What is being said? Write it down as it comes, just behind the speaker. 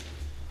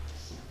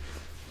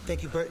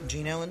Thank you, Bert and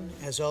Jean Ellen.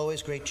 As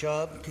always, great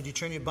job. Could you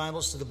turn your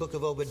Bibles to the book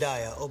of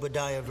Obadiah,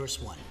 Obadiah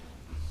verse 1.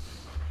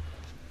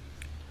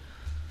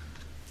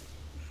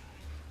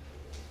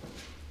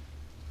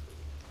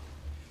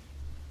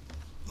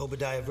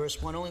 Obadiah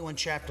verse 1, only one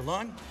chapter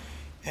long.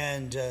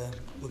 And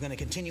we're going to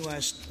continue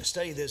our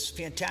study of this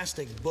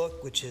fantastic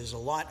book, which has a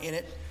lot in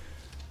it.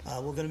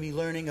 We're going to be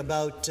learning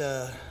about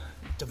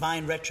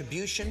divine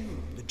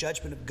retribution, the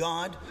judgment of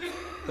God,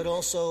 but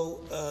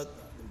also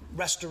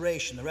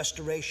restoration, the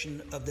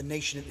restoration of the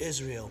nation of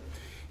Israel,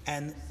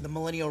 and the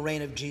millennial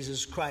reign of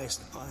Jesus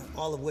Christ,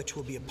 all of which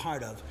we'll be a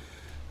part of.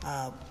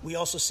 We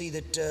also see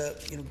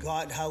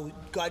that how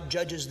God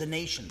judges the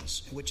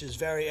nations, which is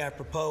very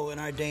apropos in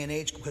our day and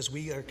age, because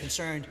we are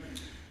concerned,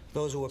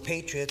 those who are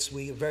patriots,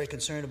 we are very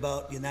concerned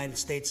about the United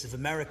States of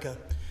America.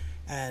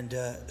 And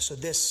so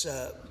this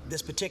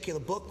particular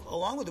book,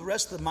 along with the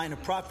rest of the minor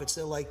prophets,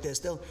 they're like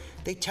this.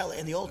 They tell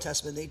in the Old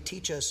Testament, they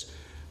teach us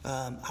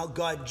how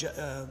God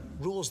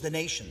rules the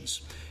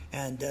nations.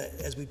 And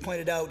as we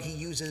pointed out, he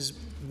uses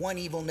one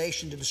evil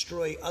nation to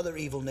destroy other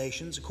evil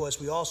nations. Of course,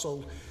 we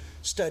also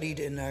studied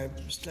in our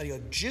study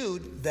of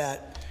Jude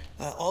that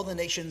all the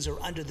nations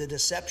are under the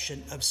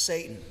deception of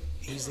Satan.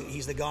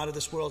 He's the God of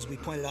this world, as we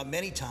pointed out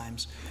many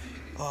times.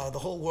 The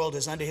whole world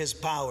is under his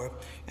power,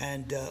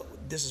 and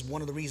this is one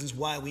of the reasons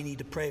why we need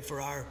to pray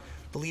for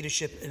the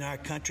leadership in our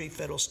country,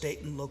 federal,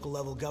 state, and local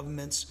level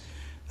governments,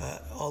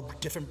 all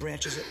different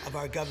branches of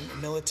our government,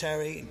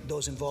 military,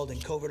 those involved in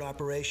covert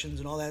operations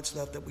and all that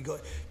stuff that we got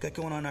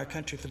going on in our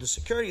country for the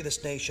security of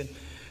this nation.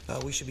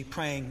 We should be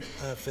praying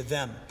for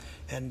them.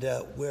 And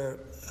we're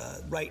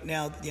right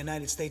now, the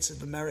United States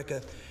of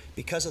America,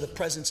 because of the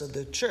presence of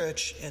the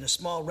church and a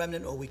small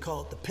remnant, or we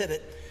call it the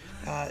pivot,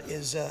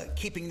 is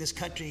keeping this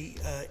country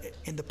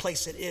in the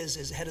place it is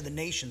as head of the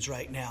nations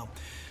right now.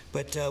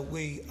 But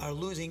we are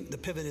losing. The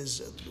pivot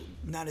is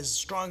not as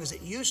strong as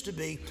it used to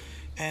be.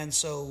 And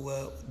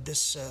so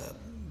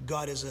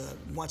God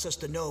wants us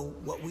to know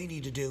what we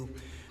need to do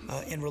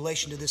in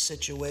relation to this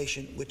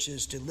situation, which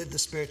is to live the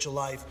spiritual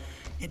life,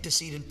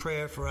 intercede in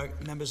prayer for our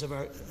members of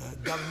our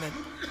government,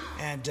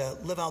 and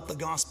live out the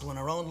gospel in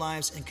our own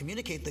lives and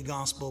communicate the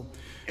gospel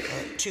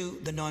to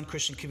the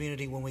non-Christian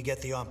community when we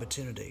get the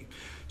opportunity.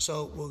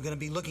 So we're going to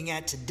be looking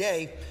at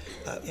today,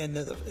 in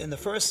the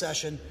first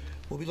session,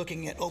 we'll be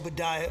looking at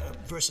Obadiah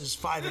verses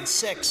 5 and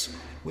 6,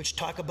 which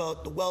talk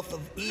about the wealth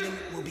of Edom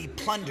will be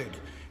plundered.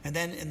 And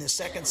then in the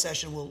second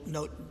session, we'll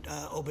note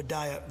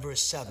Obadiah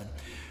verse 7.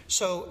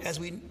 So as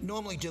we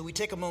normally do, we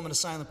take a moment of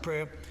silent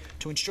prayer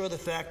to ensure the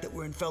fact that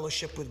we're in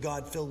fellowship with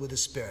God, filled with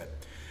His Spirit.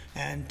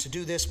 And to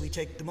do this, we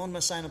take the moment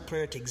of silent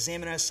prayer to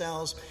examine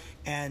ourselves,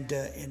 and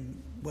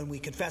when we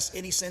confess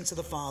any sins to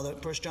the Father,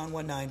 1 John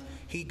 1:9,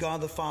 He, God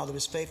the Father,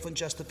 is faithful and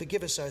just to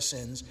forgive us our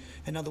sins.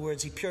 In other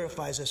words, He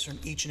purifies us from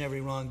each and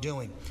every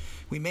wrongdoing.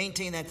 We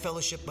maintain that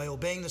fellowship by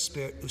obeying the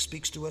Spirit who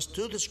speaks to us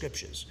through the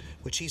Scriptures,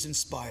 which He's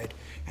inspired,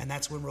 and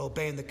that's when we're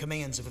obeying the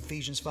commands of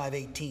Ephesians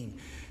 5:18,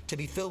 to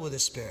be filled with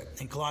His Spirit,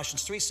 and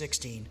Colossians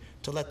 3:16,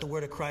 to let the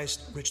word of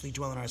Christ richly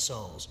dwell in our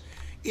souls.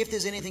 If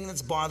there's anything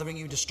that's bothering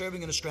you,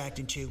 disturbing, or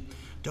distracting to you,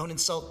 don't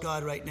insult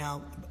God right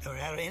now, or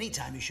at any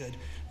time you should.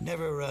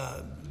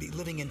 Never be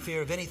living in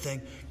fear of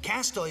anything.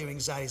 Cast all your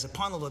anxieties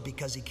upon the Lord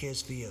because He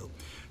cares for you.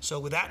 So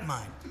with that in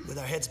mind, with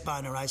our heads bowed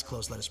and our eyes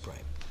closed, let us pray.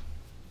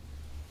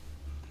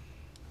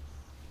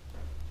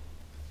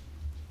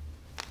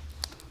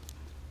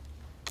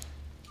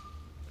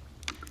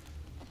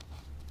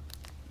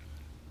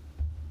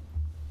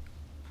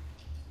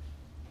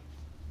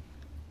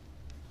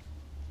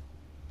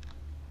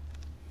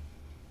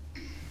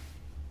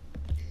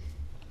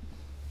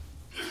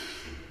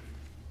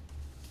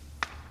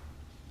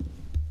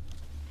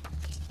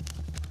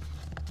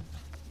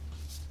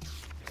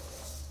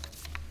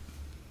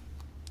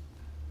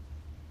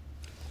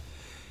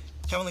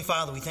 Heavenly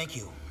Father, we thank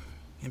You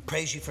and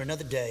praise You for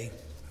another day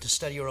to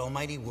study Your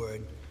almighty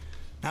word,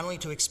 not only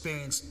to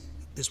experience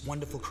this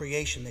wonderful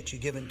creation that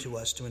You've given to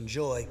us to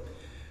enjoy,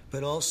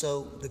 but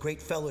also the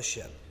great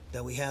fellowship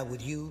that we have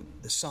with You,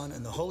 the Son,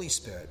 and the Holy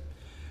Spirit,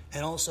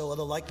 and also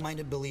other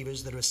like-minded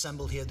believers that are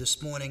assembled here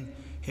this morning,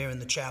 here in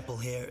the chapel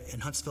here in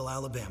Huntsville,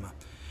 Alabama.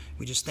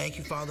 We just thank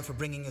You, Father, for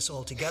bringing us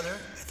all together.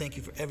 I thank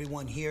You for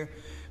everyone here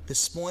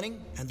this morning,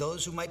 and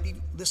those who might be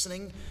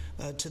listening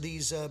to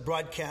these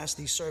broadcasts,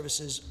 these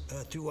services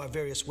through our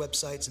various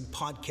websites and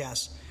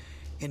podcasts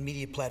and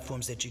media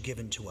platforms that You've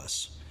given to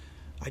us.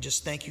 I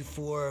just thank You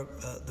for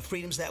the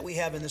freedoms that we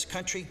have in this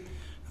country.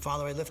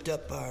 Father, I lift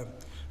up our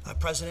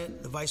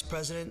president, the vice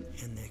president,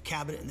 and the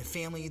cabinet and the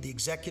family, the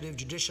executive,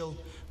 judicial,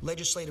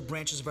 legislative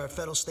branches of our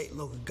federal, state, and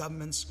local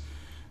governments.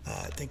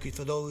 Thank You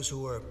for those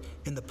who are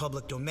in the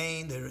public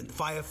domain. They're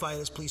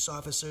firefighters, police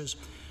officers,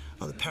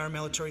 other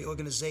paramilitary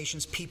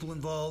organizations, people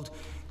involved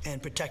in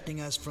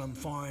protecting us from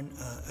foreign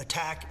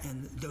attack,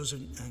 and those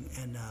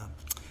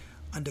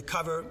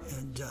undercover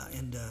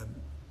and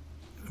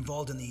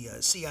involved in the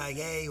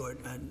CIA or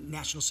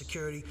national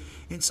security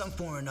in some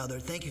form or another.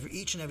 Thank You for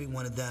each and every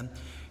one of them.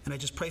 And I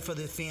just pray for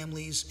their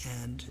families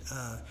and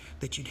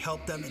that you'd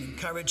help them and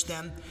encourage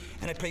them.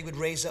 And I pray you would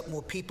raise up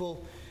more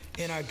people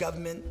in our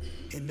government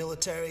and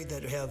military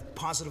that have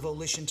positive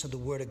volition to the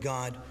Word of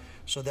God,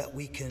 so that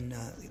we can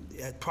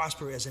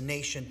prosper as a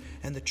nation,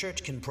 and the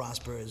church can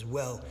prosper as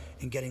well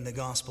in getting the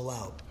gospel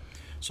out.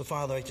 So,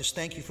 Father, I just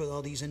thank you for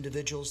all these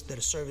individuals that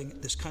are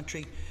serving this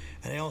country.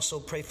 And I also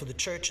pray for the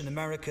church in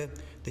America,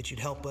 that you'd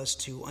help us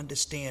to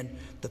understand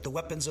that the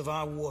weapons of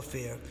our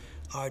warfare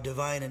are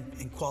divine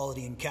in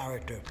quality and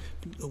character,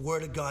 the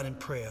Word of God and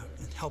prayer.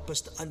 And help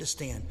us to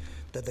understand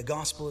that the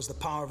gospel is the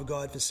power of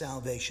God for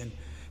salvation,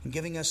 and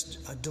giving us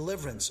a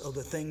deliverance of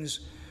the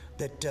things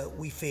that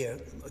we fear: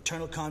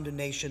 eternal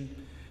condemnation,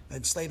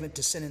 enslavement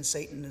to sin and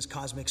Satan and his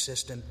cosmic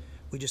system.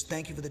 We just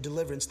thank you for the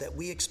deliverance that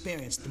we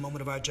experienced the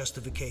moment of our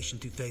justification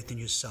through faith in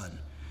your Son.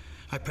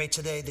 I pray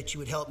today that you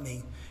would help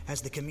me as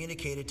the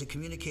communicator to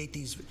communicate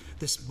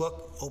this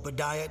book,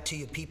 Obadiah, to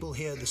your people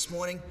here this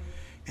morning,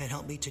 and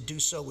help me to do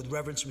so with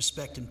reverence,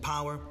 respect, and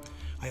power.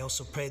 I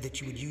also pray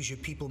that you would use your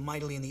people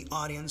mightily in the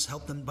audience,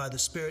 help them by the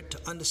Spirit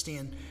to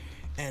understand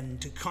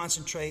and to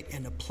concentrate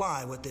and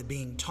apply what they're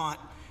being taught,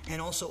 and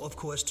also, of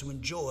course, to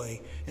enjoy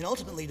and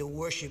ultimately to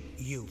worship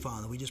you,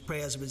 Father. We just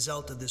pray as a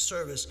result of this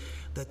service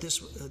that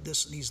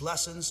these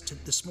lessons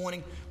this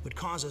morning would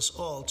cause us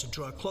all to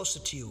draw closer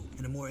to you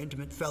in a more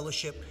intimate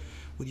fellowship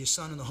with your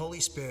Son and the Holy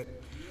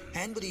Spirit,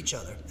 and with each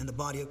other in the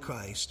body of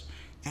Christ.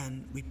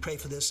 And we pray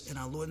for this in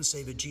our Lord and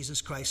Savior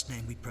Jesus Christ's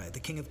name we pray, the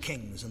King of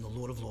Kings and the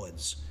Lord of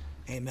Lords.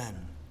 Amen.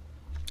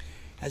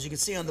 As you can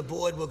see on the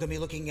board, we're going to be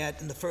looking at,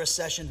 in the first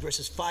session,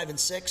 verses 5 and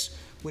 6,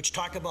 which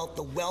talk about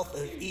the wealth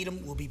of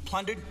Edom will be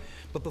plundered.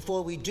 But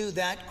before we do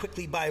that,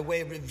 quickly by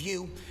way of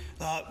review,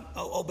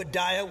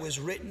 Obadiah was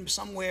written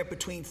somewhere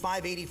between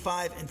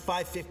 585 and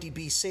 550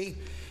 BC,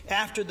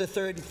 after the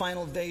third and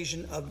final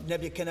invasion of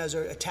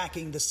Nebuchadnezzar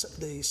attacking the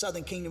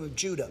southern kingdom of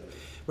Judah.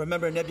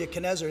 Remember,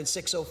 Nebuchadnezzar in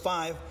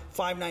 605,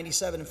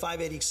 597, and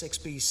 586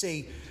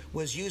 BC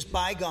was used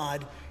by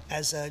God,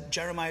 as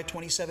Jeremiah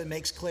 27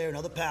 makes clear in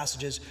other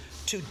passages,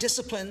 to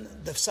discipline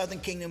the southern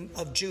kingdom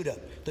of Judah.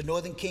 The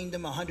northern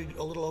kingdom, a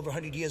little over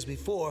 100 years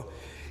before,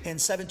 in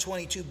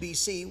 722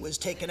 BC, was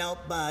taken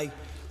out by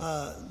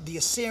the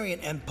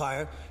Assyrian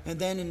Empire. And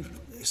then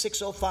in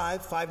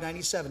 605,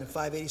 597, and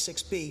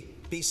 586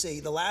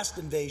 BC, the last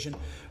invasion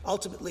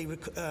ultimately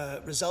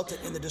resulted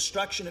in the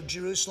destruction of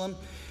Jerusalem,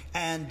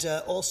 and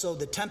also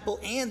the temple,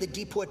 and the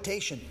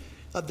deportation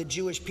of the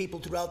Jewish people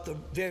throughout the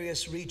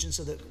various regions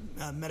of the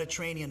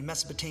Mediterranean,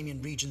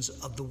 Mesopotamian regions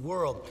of the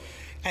world.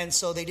 And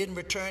so they didn't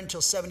return until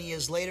 70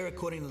 years later,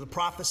 according to the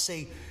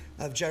prophecy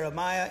of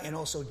Jeremiah, and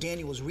also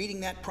Daniel was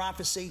reading that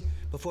prophecy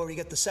before we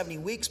get the 70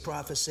 weeks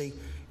prophecy,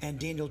 and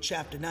Daniel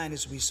chapter 9,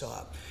 as we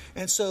saw.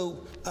 And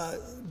so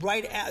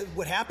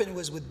what happened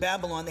was, with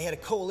Babylon, they had a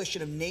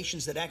coalition of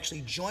nations that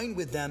actually joined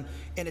with them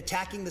in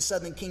attacking the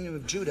southern kingdom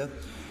of Judah.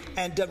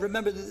 And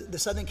remember, the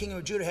southern kingdom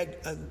of Judah had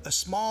a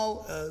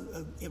small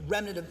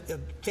remnant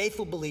of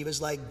faithful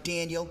believers like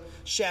Daniel,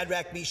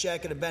 Shadrach,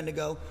 Meshach, and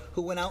Abednego,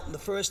 who went out in the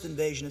first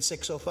invasion in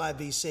 605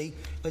 BC.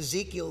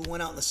 Ezekiel, who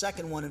went out in the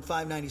second one in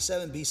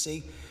 597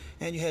 BC.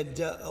 And you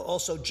had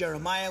also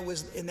Jeremiah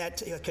was in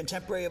that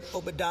contemporary of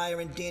Obadiah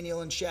and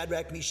Daniel and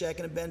Shadrach, Meshach,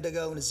 and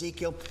Abednego and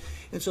Ezekiel.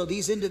 And so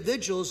these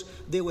individuals,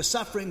 they were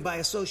suffering by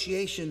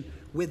association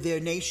with their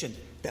nation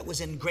that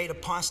was in great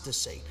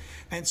apostasy.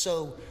 And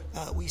so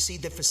we see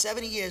that for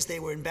 70 years they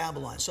were in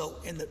Babylon. So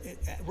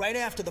right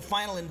after the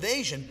final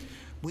invasion,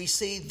 we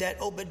see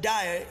that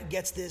Obadiah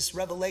gets this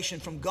revelation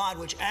from God,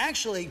 which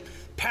actually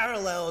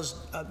parallels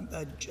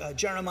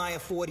Jeremiah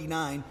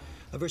 49,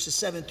 verses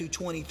 7 through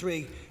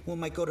 23. We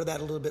might go to that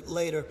a little bit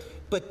later.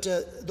 But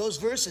those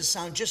verses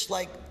sound just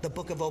like the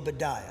book of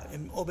Obadiah.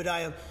 And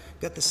Obadiah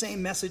got the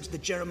same message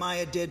that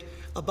Jeremiah did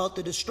about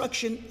the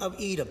destruction of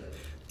Edom.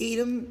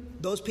 Edom,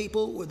 those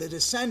people were the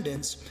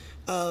descendants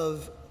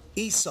of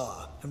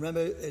Esau. And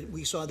remember,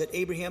 we saw that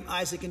Abraham,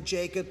 Isaac, and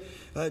Jacob,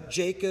 and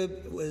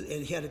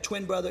he had a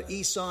twin brother,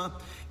 Esau,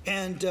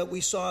 and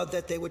we saw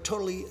that they were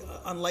totally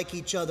unlike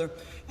each other,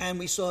 and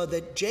we saw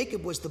that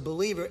Jacob was the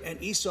believer and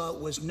Esau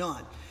was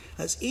not.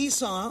 As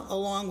Esau,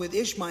 along with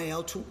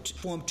Ishmael,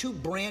 formed two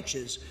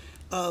branches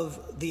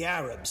of the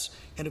Arabs.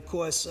 And of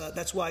course,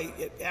 that's why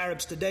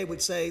Arabs today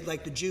would say,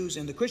 like the Jews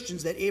and the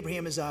Christians, that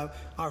Abraham is our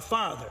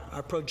father,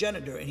 our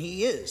progenitor, and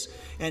he is.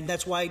 And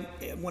that's why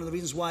one of the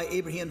reasons why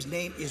Abraham's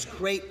name is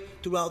great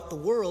throughout the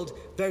world,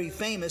 very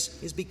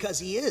famous, is because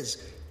he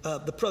is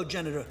the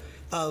progenitor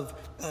of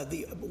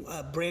the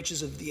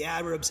branches of the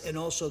Arabs and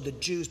also the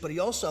Jews. But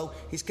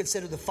he's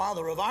considered the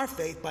father of our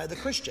faith by the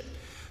Christian.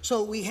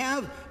 So we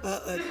have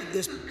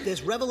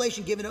this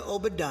revelation given to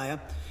Obadiah,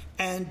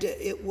 and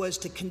it was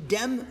to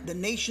condemn the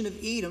nation of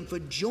Edom for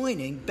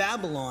joining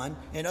Babylon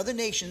and other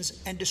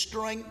nations and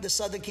destroying the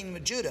southern kingdom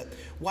of Judah.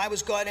 Why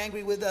was God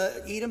angry with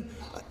Edom?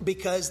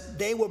 Because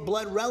they were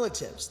blood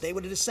relatives. They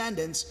were the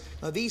descendants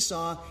of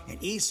Esau,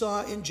 and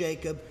Esau and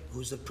Jacob,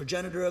 who's the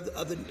progenitor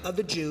of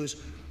the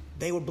Jews,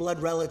 They were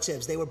blood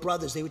relatives. They were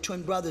brothers. They were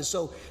twin brothers.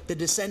 So the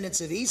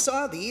descendants of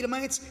Esau, the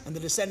Edomites, and the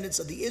descendants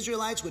of the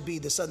Israelites would be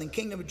the southern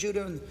kingdom of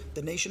Judah and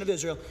the nation of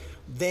Israel.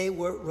 They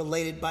were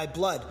related by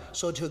blood.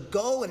 So to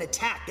go and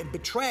attack and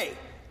betray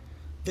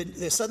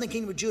the southern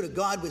kingdom of Judah,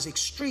 God was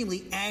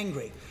extremely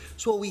angry.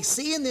 So what we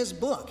see in this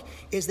book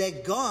is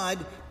that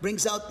God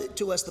brings out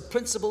to us the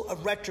principle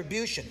of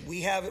retribution.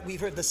 We've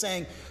heard the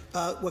saying,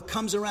 what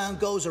comes around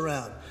goes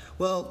around.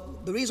 Well,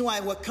 the reason why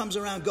what comes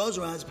around goes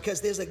around is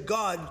because there's a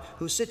God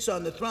who sits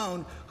on the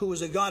throne who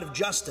is a God of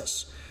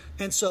justice.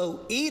 And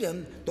so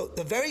Edom,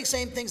 the very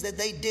same things that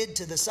they did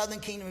to the southern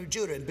kingdom of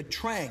Judah and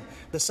betraying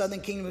the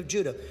southern kingdom of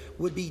Judah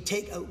would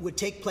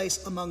take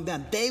place among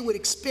them. They would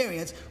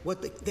experience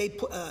what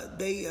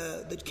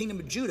the kingdom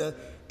of Judah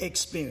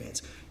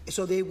experienced.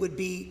 So there would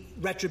be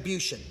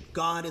retribution.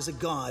 God is a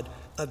God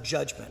of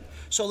judgment.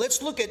 So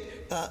let's look at,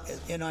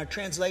 in our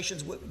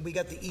translations, we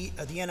got the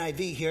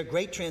NIV here,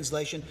 great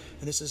translation.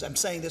 And I'm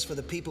saying this for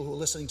the people who are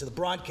listening to the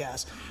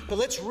broadcast. But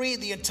let's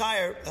read the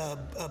entire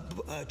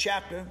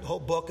chapter, the whole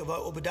book of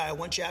Obadiah,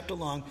 one chapter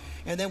long.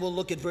 And then we'll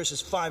look at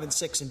verses 5 and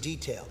 6 in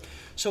detail.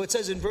 So it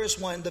says in verse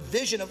 1, the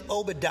vision of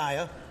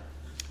Obadiah,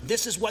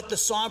 this is what the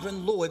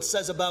sovereign Lord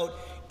says about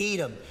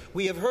Edom.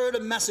 We have heard a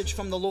message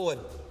from the Lord.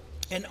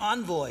 An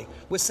envoy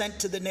was sent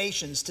to the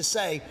nations to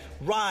say,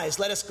 rise,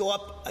 let us go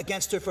up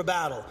against her for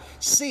battle.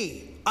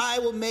 See, I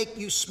will make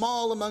you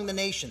small among the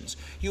nations.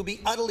 You'll be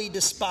utterly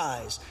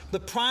despised. The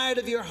pride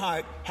of your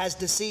heart has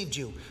deceived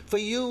you, for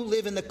you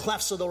live in the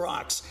clefts of the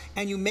rocks,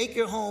 and you make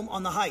your home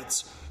on the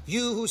heights.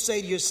 You who say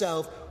to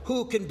yourself,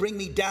 who can bring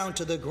me down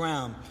to the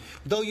ground?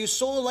 Though you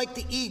soar like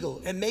the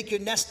eagle and make your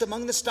nest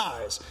among the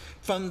stars,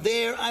 from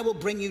there I will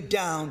bring you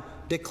down,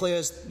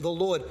 declares the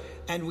Lord.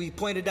 And we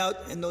pointed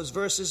out in those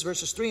verses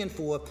 3 and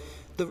 4,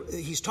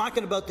 he's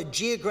talking about the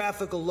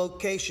geographical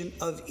location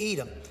of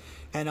Edom.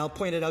 And I'll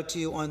point it out to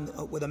you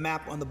with a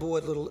map on the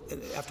board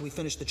after we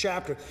finish the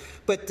chapter.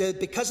 But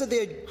because of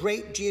their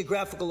great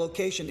geographical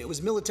location, it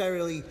was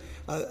militarily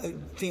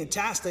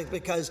fantastic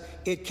because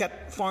it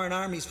kept foreign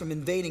armies from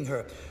invading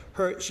her.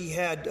 She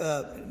had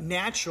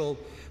natural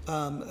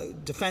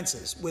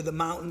defenses with the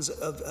mountains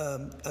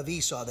of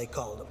Esau, they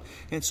called them.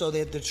 And so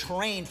the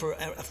terrain for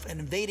an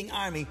invading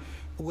army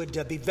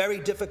would be very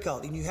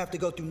difficult, and you have to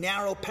go through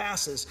narrow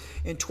passes,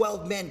 and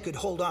 12 men could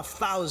hold off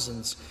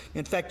thousands.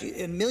 In fact, a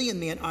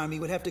 1,000,000-man army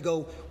would have to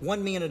go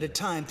 1 man at a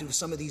time through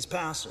some of these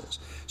passes.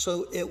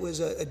 So it was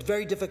a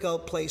very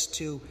difficult place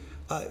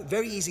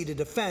very easy to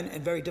defend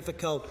and very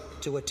difficult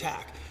to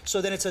attack.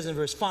 So then it says in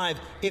verse 5,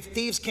 if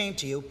thieves came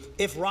to you,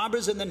 if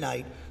robbers in the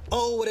night,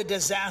 oh, what a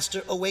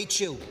disaster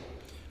awaits you.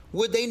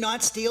 Would they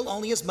not steal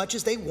only as much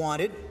as they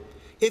wanted?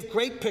 If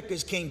grape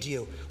pickers came to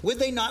you, would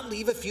they not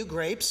leave a few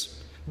grapes?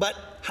 But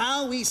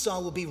how Esau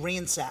will be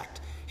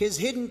ransacked, his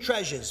hidden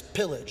treasures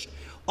pillaged.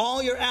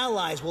 All your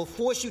allies will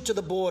force you to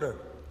the border.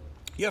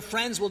 Your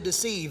friends will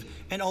deceive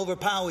and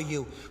overpower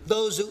you.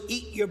 Those who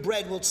eat your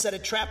bread will set a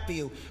trap for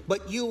you,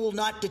 but you will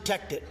not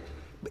detect it.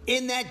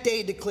 In that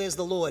day, declares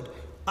the Lord,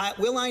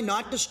 will I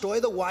not destroy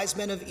the wise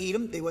men of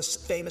Edom? They were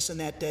famous in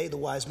that day, the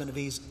wise men of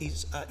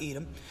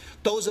Edom.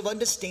 Those of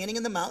understanding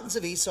in the mountains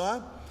of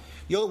Esau.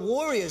 Your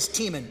warriors,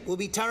 Teman, will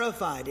be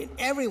terrified, and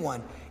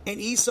everyone in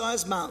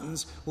Esau's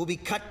mountains will be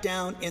cut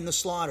down in the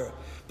slaughter.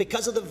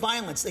 Because of the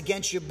violence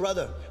against your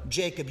brother,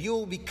 Jacob, you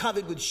will be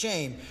covered with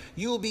shame.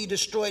 You will be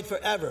destroyed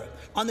forever.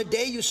 On the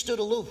day you stood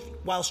aloof,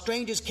 while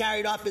strangers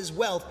carried off his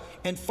wealth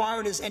and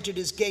foreigners entered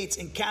his gates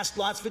and cast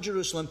lots for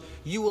Jerusalem,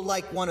 you were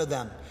like one of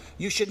them.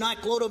 You should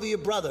not gloat over your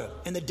brother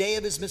in the day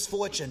of his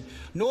misfortune,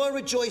 nor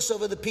rejoice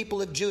over the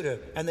people of Judah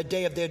and the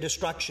day of their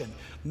destruction,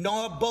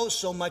 nor boast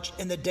so much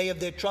in the day of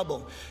their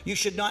trouble. You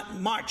should not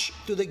march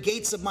through the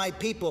gates of my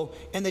people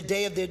in the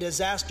day of their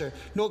disaster,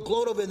 nor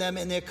gloat over them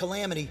in their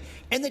calamity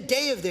in the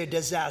day of their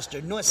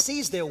disaster, nor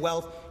seize their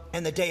wealth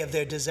in the day of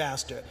their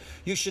disaster.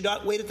 You should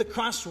not wait at the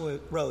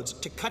crossroads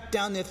to cut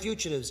down their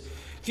fugitives,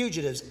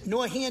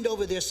 nor hand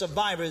over their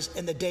survivors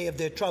in the day of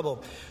their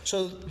trouble.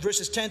 So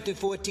verses 10 through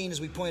 14, as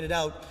we pointed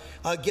out,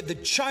 give the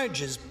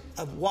charges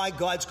of why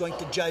God's going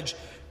to judge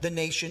the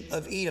nation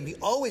of Edom.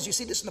 You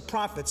see this in the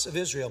prophets of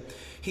Israel.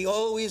 He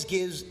always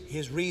gives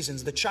his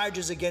reasons, the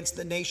charges against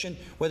the nation,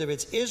 whether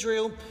it's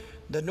Israel,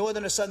 the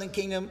northern or southern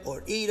kingdom,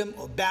 or Edom,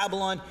 or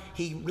Babylon.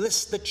 He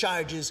lists the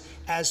charges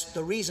as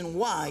the reason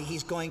why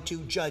he's going to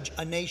judge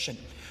a nation.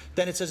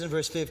 Then it says in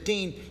verse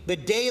 15, the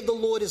day of the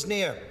Lord is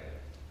near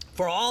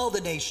for all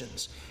the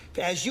nations.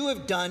 As you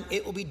have done,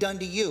 it will be done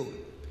to you.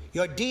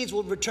 Your deeds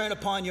will return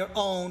upon your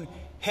own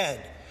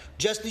head.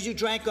 Just as you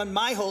drank on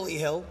my holy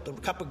hill, the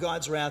cup of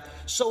God's wrath,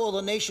 so all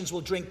the nations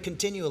will drink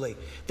continually.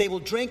 They will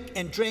drink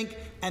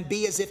and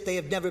be as if they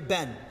have never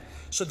been.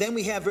 So then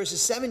we have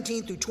verses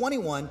 17 through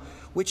 21,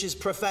 which is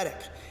prophetic.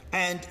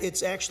 And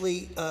it's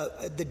actually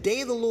the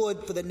day of the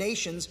Lord for the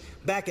nations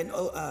back in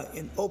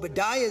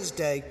Obadiah's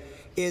day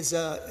is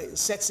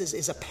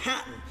a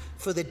pattern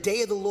for the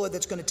day of the Lord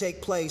that's going to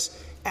take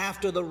place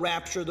after the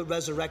rapture, the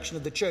resurrection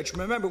of the church.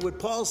 Remember what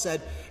Paul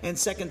said in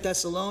 2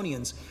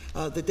 Thessalonians,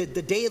 that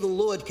the day of the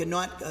Lord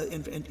cannot,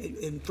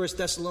 in 1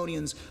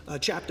 Thessalonians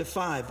chapter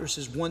 5,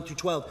 verses 1 through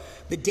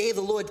 12, the day of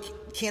the Lord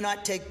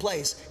cannot take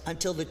place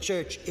until the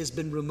church has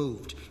been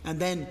removed. And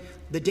then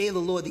the day of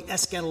the Lord, the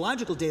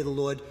eschatological day of the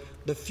Lord,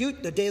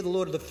 the day of the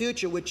Lord of the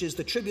future, which is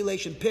the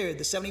tribulation period,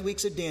 the 70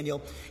 weeks of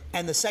Daniel,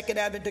 and the second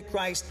advent of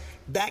Christ,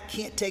 that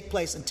can't take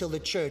place until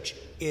the church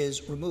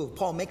is removed.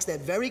 Paul makes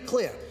that very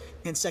clear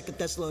in 2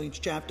 Thessalonians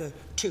chapter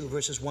 2,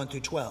 verses 1 through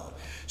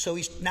 12. So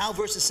he's now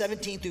verses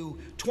 17 through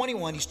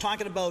 21. He's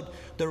talking about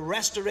the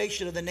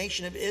restoration of the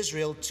nation of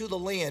Israel to the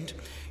land,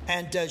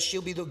 and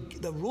she'll be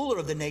the ruler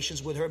of the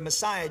nations with her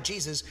Messiah,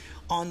 Jesus,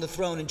 on the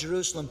throne in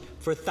Jerusalem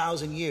for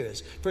 1,000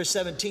 years. Verse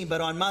 17, but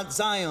on Mount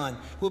Zion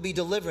will be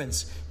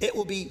deliverance. It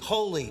will be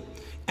holy,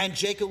 and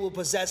Jacob will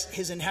possess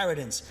his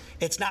inheritance.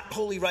 It's not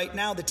holy right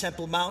now, the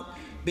Temple Mount,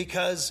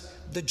 because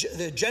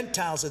the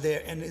Gentiles are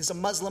there, and there's a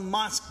Muslim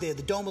mosque there.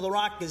 The Dome of the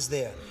Rock is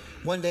there.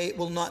 One day it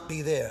will not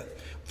be there.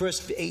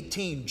 Verse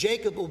 18,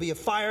 Jacob will be a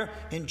fire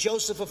and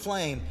Joseph a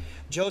flame.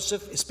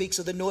 Joseph speaks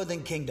of the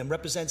northern kingdom,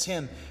 represents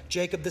him.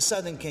 Jacob, the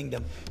southern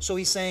kingdom. So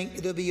he's saying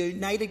there'll be a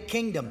united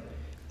kingdom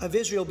of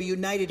Israel, be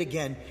united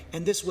again.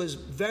 And this was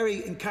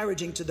very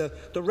encouraging to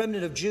the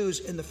remnant of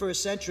Jews in the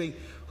first century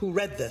who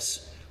read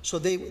this. So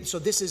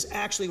this is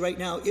actually right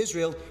now,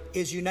 Israel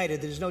is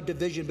united. There's no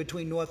division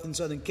between north and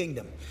southern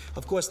kingdom.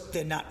 Of course,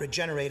 they're not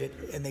regenerated,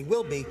 and they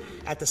will be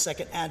at the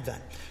second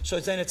advent. So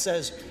then it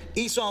says,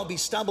 Esau will be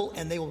stubble,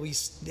 and they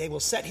will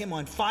set him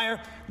on fire,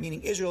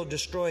 meaning Israel will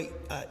destroy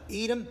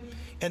Edom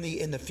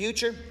in the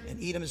future,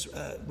 and Edom is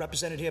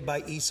represented here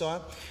by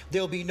Esau.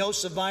 There will be no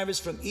survivors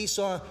from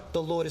Esau.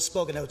 The Lord has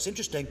spoken. Now it's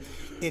interesting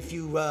if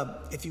you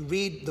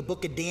read the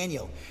book of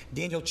Daniel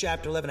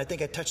chapter 11. I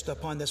think I touched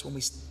upon this when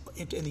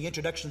in the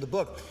introduction of the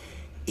book.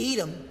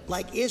 Edom,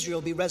 like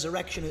Israel, will be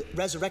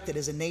resurrected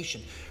as a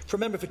nation.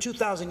 Remember, for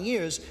 2,000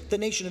 years, the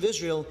nation of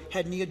Israel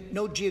had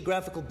no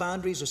geographical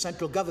boundaries or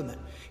central government,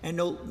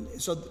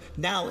 so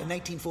now in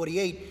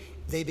 1948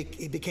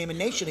 it became a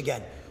nation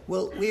again.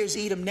 Well, where's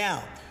Edom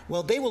now?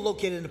 Well, they were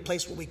located in a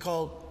place what we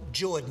call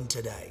Jordan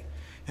today.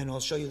 And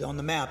I'll show you on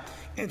the map.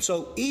 And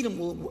so Edom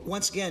will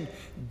once again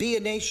be a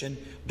nation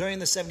during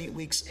the 70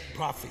 weeks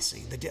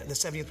prophecy, the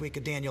 70th week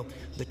of Daniel,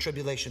 the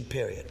tribulation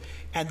period.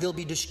 And they'll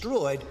be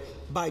destroyed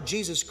by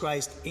Jesus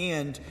Christ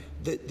and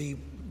the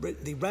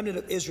remnant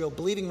of Israel,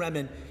 believing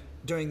remnant,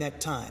 during that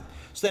time.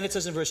 So then it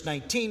says in verse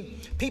 19,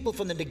 people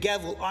from the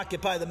Negev will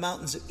occupy the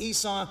mountains of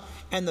Esau,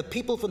 and the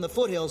people from the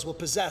foothills will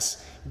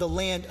possess the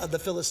land of the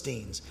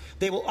Philistines.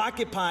 They will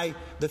occupy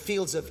the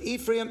fields of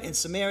Ephraim and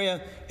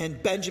Samaria,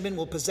 and Benjamin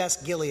will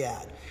possess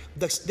Gilead.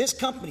 This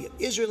company of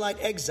Israelite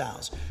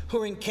exiles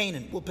who are in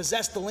Canaan will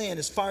possess the land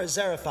as far as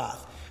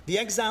Zarephath. The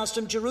exiles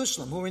from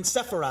Jerusalem who are in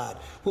Sepharad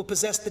will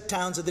possess the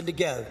towns of the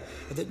Negev.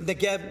 The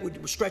Negev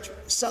would stretch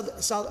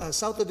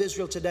south of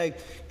Israel today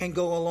and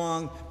go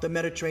along the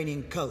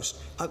Mediterranean coast,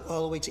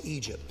 all the way to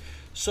Egypt.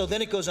 So then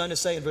it goes on to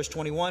say in verse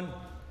 21,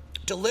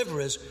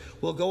 deliverers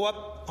will go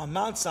up on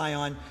Mount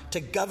Zion to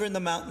govern the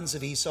mountains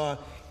of Esau,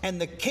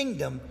 and the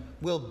kingdom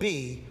will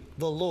be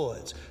the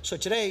Lord's. So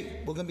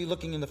today we're going to be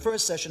looking in the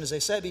first session, as I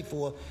said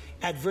before,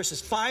 at verses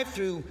 5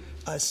 through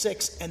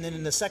 6, and then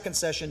in the second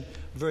session,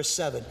 verse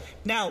 7.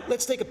 Now,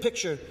 let's take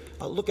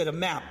a look at a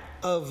map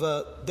of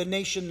the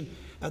nation,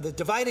 the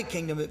divided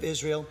kingdom of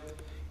Israel,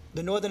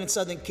 the northern and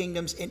southern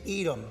kingdoms, and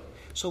Edom.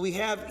 So we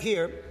have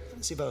here,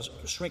 let's see if I'll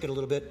shrink it a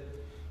little bit.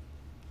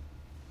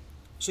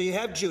 So you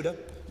have Judah.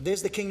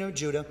 There's the kingdom of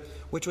Judah,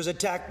 which was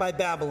attacked by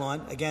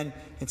Babylon, again,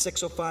 in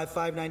 605,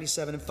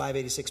 597, and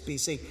 586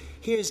 BC.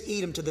 Here's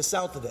Edom to the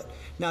south of it.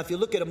 Now, if you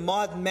look at a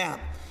modern map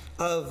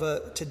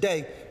of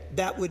today,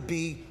 that would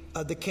be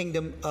the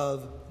kingdom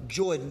of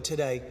Jordan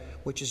today,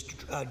 which is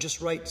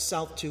just right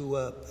south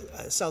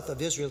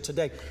of Israel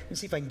today. Let me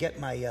see if I can get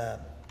my, if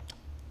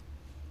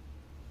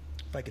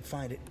I could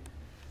find it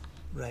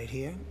right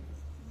here.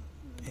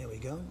 There we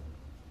go.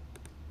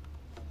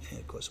 And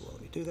of course, while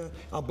we do that,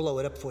 I'll blow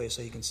it up for you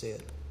so you can see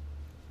it.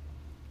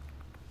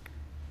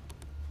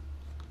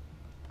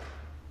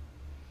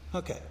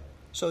 Okay,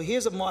 so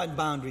here's the modern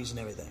boundaries and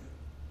everything.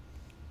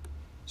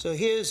 So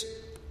here's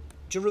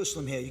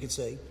Jerusalem here, you can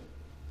see.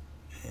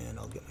 And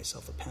I'll get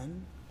myself a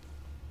pen.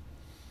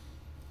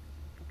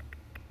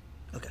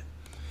 Okay,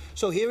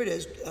 so here it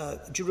is,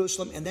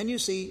 Jerusalem, and then you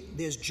see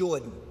there's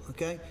Jordan,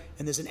 okay?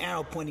 And there's an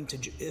arrow pointing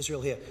to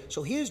Israel here.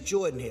 So here's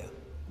Jordan here.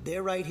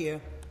 They're right here,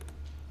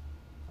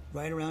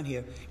 right around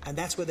here, and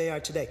that's where they are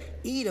today.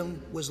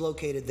 Edom was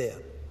located there,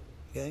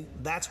 okay?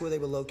 That's where they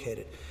were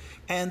located.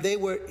 And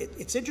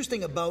it's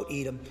interesting about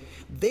Edom,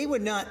 they were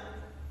not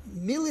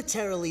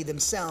militarily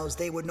themselves,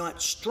 they were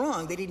not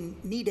strong. They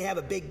didn't need to have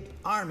a big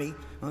army,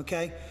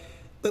 okay?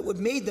 But what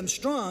made them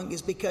strong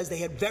is because they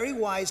had very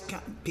wise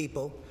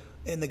people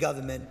in the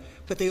government,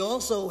 but they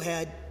also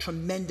had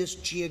tremendous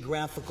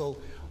geographical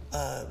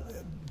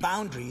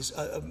boundaries,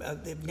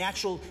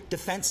 natural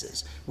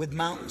defenses with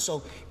mountains.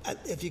 So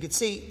if you could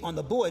see on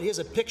the board, here's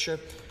a picture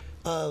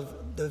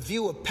of the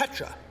view of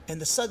Petra in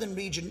the southern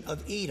region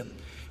of Edom.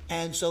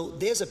 And so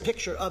there's a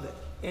picture of it.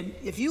 And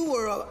if you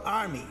were an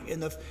army in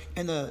the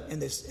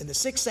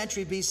 6th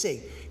century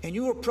BC, and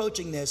you were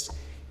approaching this,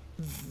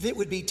 it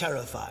would be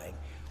terrifying.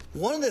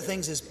 One of the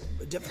things is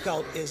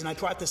difficult is, and I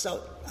brought this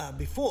out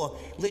before,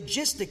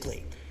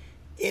 logistically,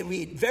 it would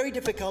be very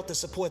difficult to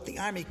support the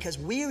army because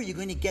where are you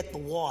going to get the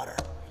water?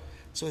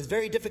 So it's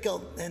very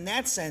difficult in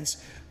that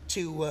sense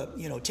to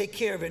take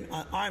care of an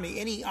army.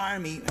 Any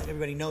army,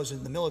 everybody knows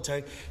in the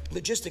military,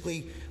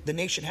 logistically, the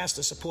nation has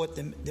to support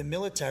the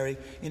military.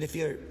 And if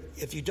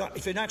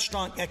you're not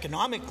strong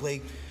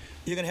economically,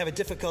 you're going to have a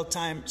difficult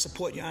time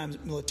supporting your arms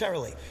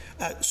militarily.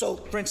 So,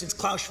 for instance,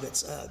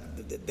 Clausewitz, I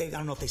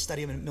don't know if they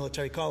study him in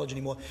military college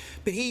anymore,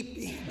 but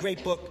he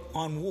great book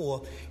on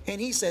war,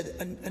 and he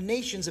said a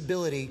nation's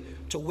ability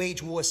to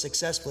wage war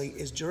successfully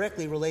is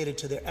directly related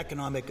to their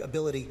economic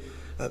ability,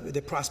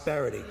 their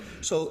prosperity.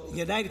 So the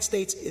United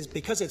States is,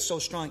 because it's so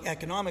strong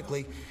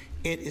economically,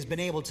 it has been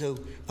able to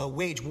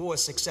wage war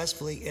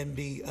successfully and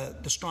be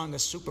the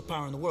strongest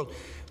superpower in the world.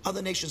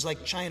 Other nations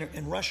like China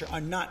and Russia are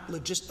not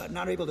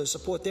able to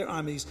support their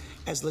armies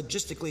as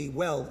logistically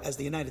well as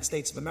the United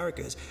States of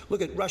America is.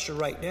 Look at Russia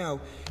right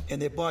now,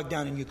 and they're bogged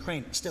down in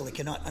Ukraine. Still, they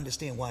cannot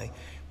understand why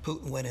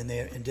Putin went in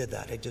there and did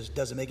that. It just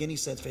doesn't make any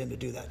sense for him to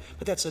do that.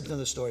 But that's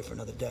another story for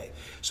another day.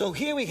 So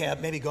here we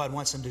have, maybe God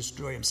wants him to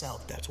destroy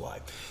himself, that's why.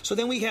 So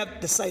then we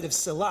have the site of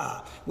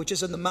Selah, which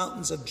is in the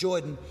mountains of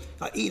Jordan,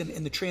 Edom,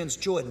 in the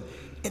Transjordan.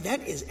 And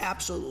that is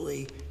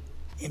absolutely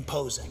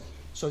imposing.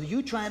 So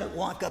you trying to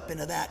walk up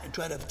into that and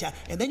try to attack.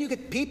 And then you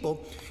get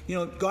people,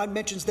 God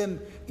mentions them,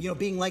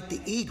 being like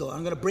the eagle.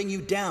 I'm going to bring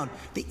you down.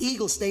 The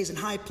eagle stays in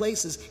high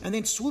places and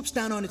then swoops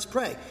down on its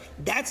prey.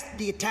 That's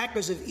the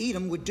attackers of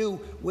Edom would do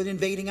with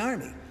invading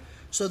army.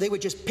 So they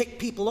would just pick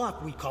people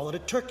off. We call it a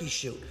turkey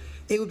shoot.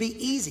 It would be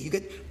easy. You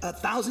get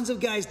thousands of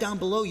guys down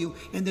below you,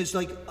 and there's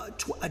like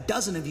a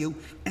dozen of you,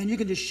 and you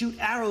can just shoot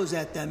arrows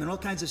at them and all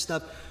kinds of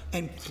stuff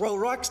and throw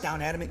rocks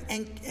down at them,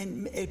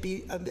 and it'd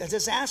be a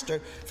disaster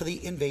for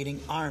the invading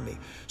army.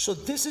 So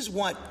this is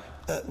what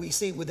we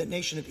see with the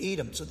nation of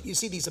Edom. So you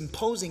see these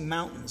imposing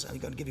mountains. I'm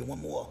going to give you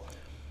one more.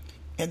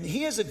 And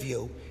here's a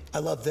view. I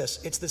love this.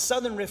 It's the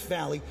southern Rift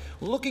Valley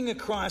looking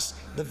across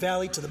the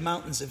valley to the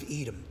mountains of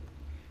Edom.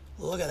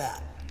 Look at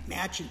that.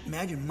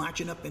 Imagine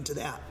marching up into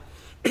that.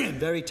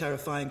 Very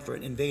terrifying for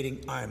an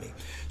invading army.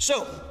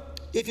 So,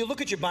 if you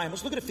look at your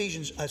Bibles, look at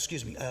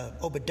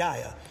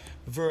Obadiah,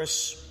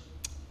 verse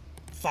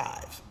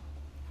 5.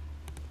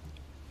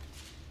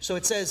 So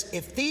it says,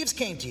 if thieves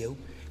came to you,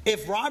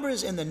 if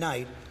robbers in the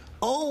night,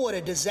 oh, what a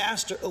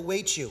disaster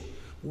awaits you.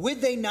 Would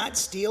they not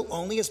steal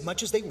only as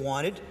much as they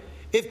wanted?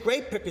 If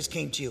grape pickers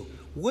came to you,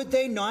 would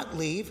they not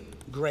leave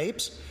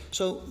grapes?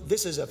 So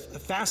this is a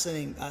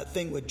fascinating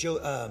thing with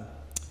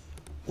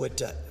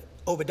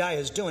Obadiah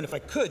is doing. If I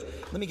could,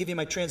 let me give you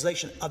my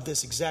translation of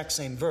this exact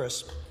same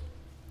verse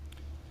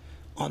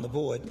on the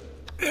board.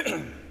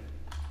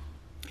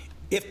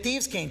 If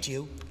thieves came to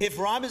you, if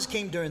robbers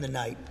came during the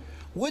night,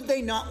 would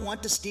they not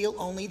want to steal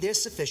only their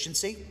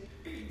sufficiency?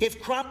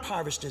 If crop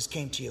harvesters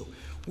came to you,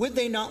 would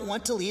they not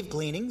want to leave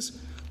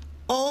gleanings?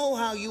 Oh,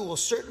 how you will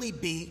certainly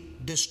be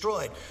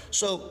destroyed.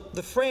 So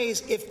the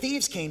phrase, if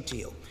thieves came to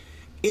you,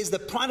 is the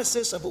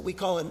pronosis of what we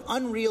call an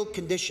unreal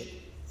condition,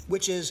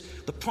 which is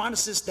the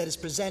pronosis that is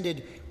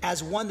presented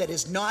as one that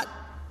has not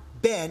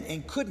been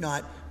and could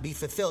not be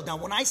fulfilled. Now,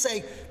 when I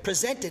say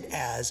presented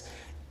as,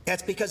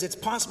 that's because it's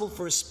possible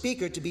for a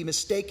speaker to be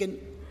mistaken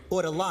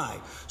or to lie.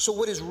 So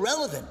what is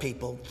relevant,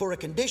 people, for a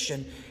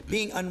condition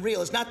being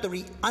unreal is not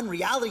the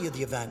unreality of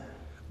the event,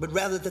 but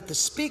rather that the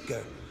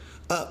speaker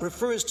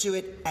refers to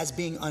it as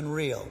being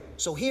unreal.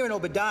 So here in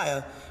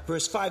Obadiah,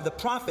 verse 5, the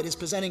prophet is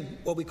presenting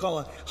what we call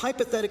a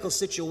hypothetical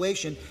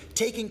situation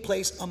taking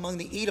place among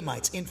the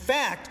Edomites. In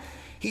fact,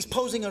 he's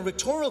posing a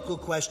rhetorical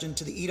question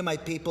to the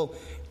Edomite people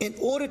in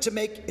order to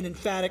make an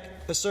emphatic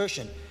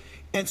assertion.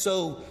 And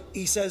so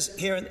he says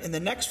here in the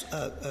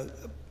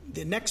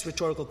next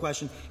rhetorical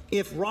question,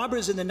 if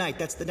robbers in the night,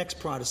 that's the next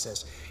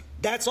pronosis.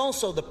 That's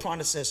also the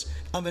pronosis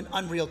of an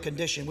unreal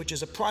condition, which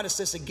is a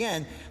pronosis,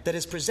 again, that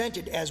is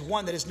presented as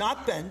one that has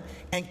not been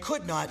and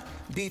could not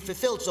be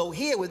fulfilled. So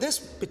here, with this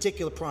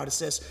particular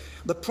pronosis,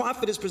 the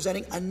prophet is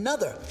presenting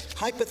another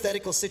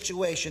hypothetical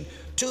situation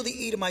to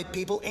the Edomite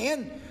people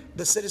and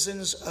the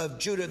citizens of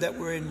Judah that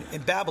were in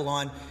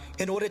Babylon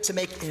in order to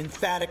make an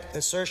emphatic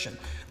assertion.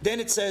 Then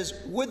it says,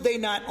 would they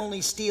not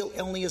only steal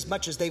only as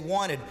much as they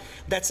wanted?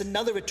 That's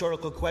another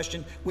rhetorical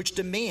question which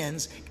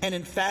demands an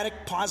emphatic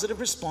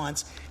positive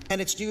response, and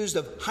it's used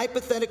of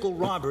hypothetical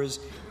robbers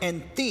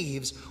and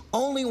thieves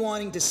only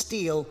wanting to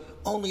steal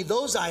only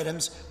those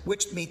items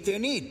which meet their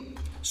need.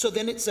 So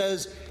then it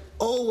says,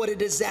 oh, what a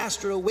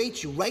disaster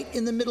awaits you. Right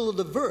in the middle of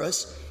the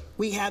verse,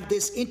 we have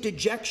this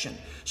interjection.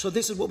 So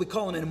this is what we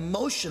call an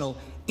emotional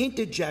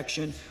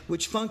interjection,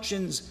 which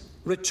functions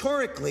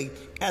rhetorically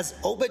as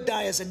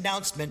Obadiah's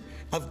announcement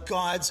of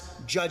God's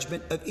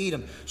judgment of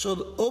Edom.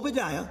 So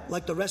Obadiah,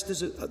 like the rest of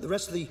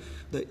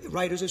the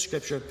writers of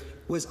Scripture,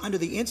 was under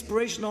the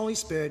inspiration of the Holy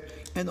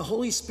Spirit, and the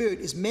Holy Spirit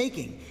is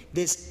making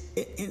this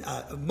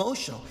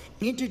emotional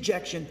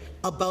interjection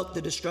about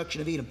the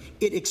destruction of Edom.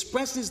 It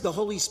expresses the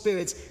Holy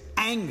Spirit's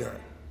anger,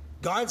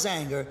 God's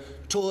anger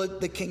toward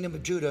the kingdom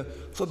of Judah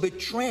for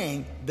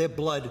betraying their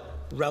blood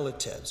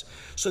relatives.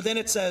 So then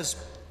it says,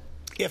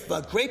 if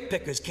grape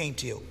pickers came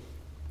to you,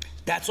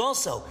 that's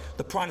also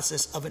the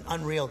process of an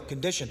unreal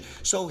condition.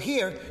 So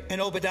here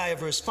in Obadiah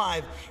verse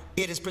 5,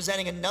 it is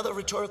presenting another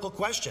rhetorical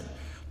question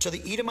to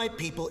the Edomite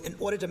people in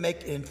order to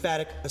make an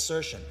emphatic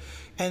assertion.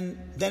 And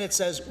then it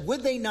says,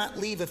 would they not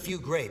leave a few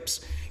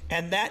grapes?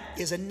 And that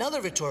is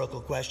another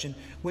rhetorical question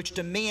which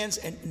demands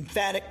an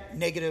emphatic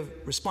negative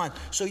response.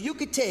 So you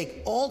could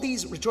take all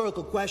these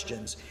rhetorical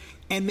questions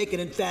and make an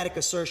emphatic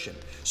assertion.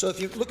 So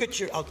if you look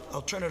at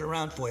I'll turn it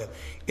around for you.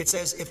 It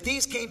says, if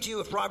these came to you,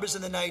 if robbers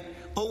in the night,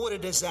 oh, what a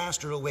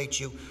disaster awaits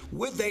you.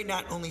 Would they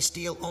not only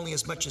steal only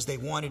as much as they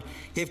wanted?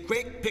 If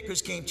grape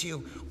pickers came to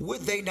you,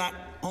 would they not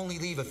only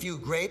leave a few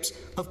grapes?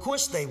 Of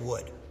course they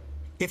would.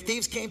 If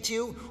thieves came to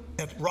you,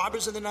 if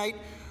robbers in the night,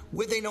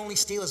 would they not only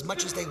steal as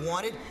much as they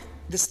wanted?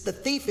 The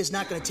thief is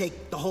not going to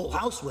take the whole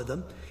house with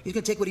him. He's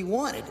going to take what he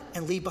wanted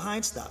and leave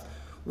behind stuff.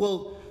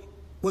 Well,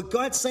 what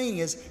God's saying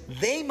is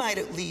they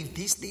might leave,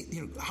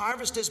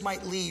 harvesters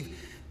might leave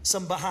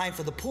some behind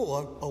for the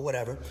poor or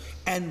whatever,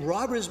 and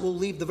robbers will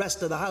leave the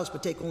rest of the house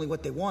but take only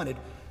what they wanted.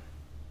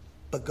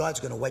 But God's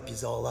going to wipe you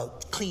all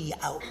out, clean you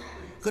out.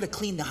 Going to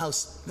clean the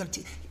house.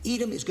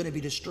 Edom is going to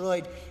be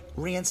destroyed,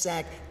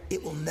 ransacked.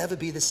 It will never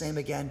be the same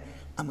again.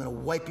 I'm going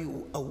to wipe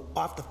you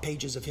off the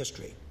pages of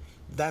history.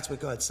 That's what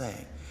God's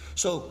saying.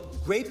 So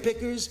grape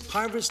pickers,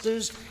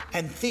 harvesters,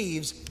 and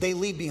thieves, they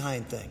leave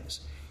behind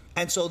things.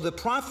 And so the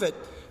prophet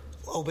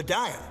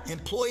Obadiah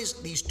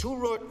employs these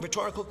two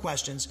rhetorical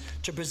questions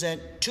to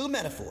present two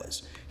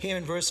metaphors here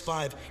in verse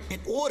 5 in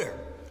order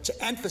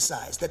to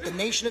emphasize that the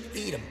nation of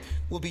Edom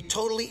will be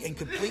totally and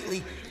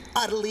completely,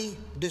 utterly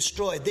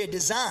destroyed. They're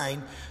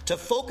designed to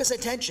focus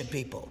attention,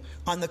 people,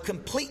 on the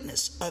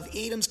completeness of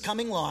Edom's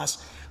coming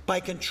loss by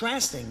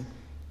contrasting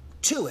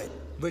to it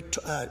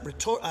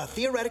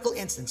theoretical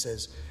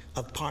instances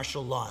of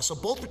partial loss. So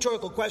both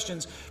rhetorical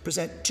questions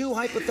present two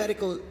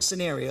hypothetical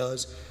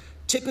scenarios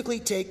typically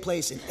take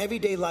place in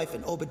everyday life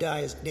in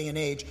Obadiah's day and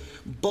age.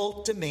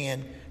 Both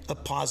demand a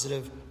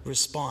positive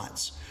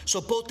response. So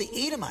both the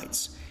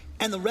Edomites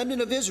and the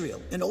remnant of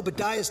Israel in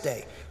Obadiah's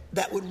day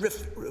that would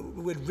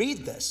read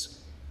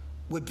this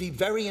would be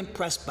very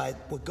impressed by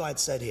what God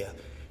said here.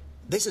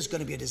 This is going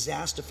to be a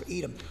disaster for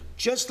Edom,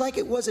 just like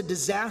it was a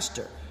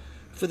disaster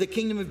for the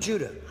kingdom of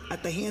Judah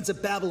at the hands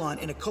of Babylon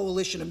in a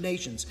coalition of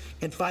nations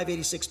in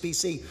 586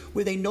 BC,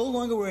 where they no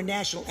longer were a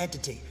national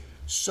entity.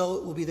 So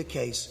it will be the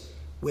case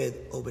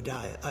with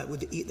Obadiah, with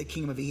the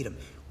kingdom of Edom.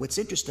 What's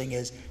interesting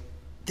is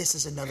this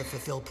is another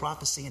fulfilled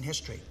prophecy in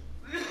history.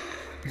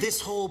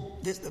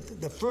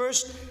 The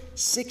first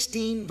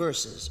 16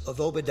 verses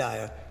of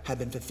Obadiah have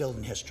been fulfilled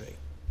in history.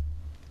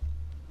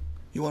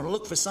 You want to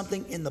look for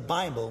something in the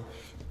Bible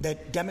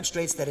that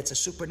demonstrates that it's a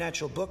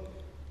supernatural book,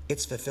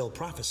 it's fulfilled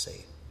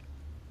prophecy.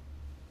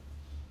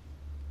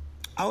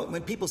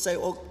 When people say,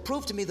 oh,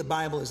 prove to me the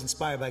Bible is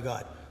inspired by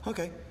God.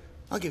 Okay,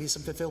 I'll give you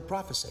some fulfilled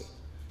prophecy.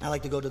 I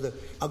like to go to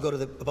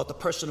about the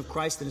person of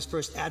Christ in his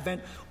first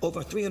advent.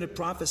 Over 300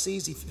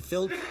 prophecies he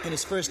fulfilled in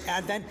his first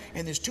advent,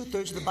 and there's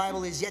 2/3 of the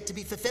Bible is yet to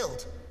be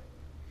fulfilled.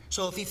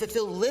 So if he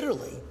fulfilled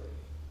literally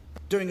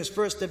during his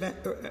first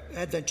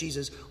advent,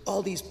 Jesus,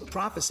 all these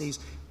prophecies,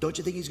 don't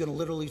you think he's going to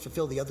literally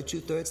fulfill the other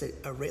 2/3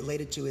 that are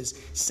related to his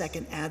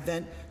second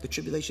advent, the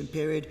tribulation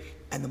period,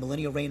 and the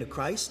millennial reign of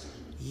Christ?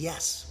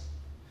 Yes.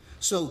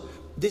 So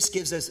this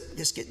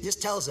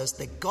tells us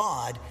that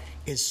God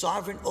is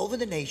sovereign over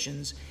the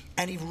nations,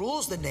 and he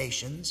rules the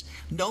nations.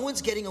 No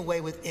one's getting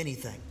away with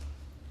anything.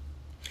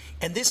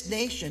 And this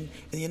nation,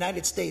 the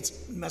United States,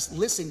 must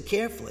listen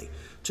carefully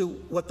to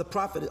what the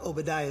prophet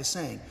Obadiah is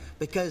saying,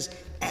 because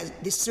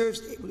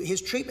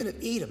his treatment of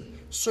Edom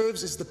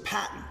serves as the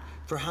pattern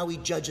for how he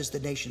judges the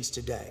nations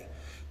today.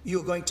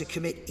 You're going to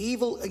commit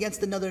evil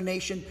against another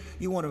nation.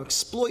 You want to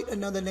exploit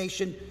another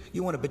nation.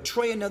 You want to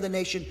betray another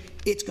nation.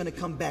 It's going to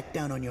come back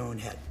down on your own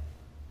head.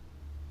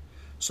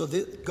 So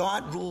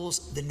God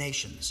rules the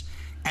nations.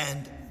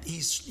 And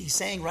he's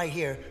saying right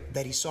here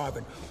that he's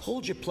sovereign.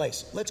 Hold your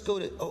place. Let's go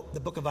to the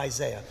book of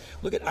Isaiah.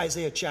 Look at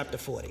Isaiah chapter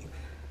 40.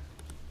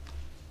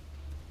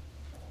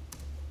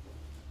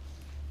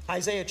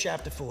 Isaiah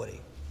chapter 40.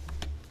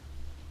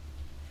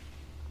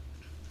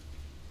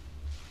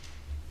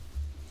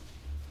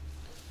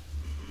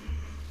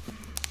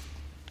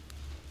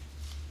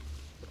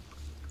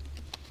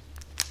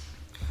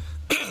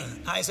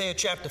 Isaiah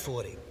chapter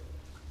 40.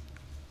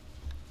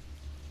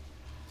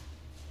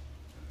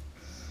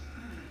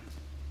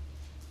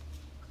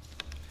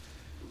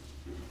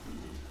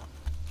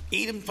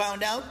 Edom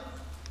found out,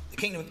 the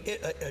kingdom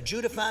of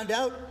Judah found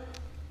out,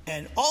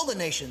 And all the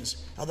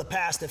nations of the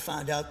past have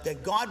found out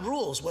that God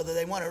rules, whether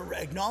they want to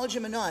acknowledge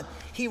him or not.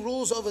 He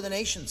rules over the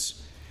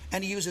nations.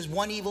 And he uses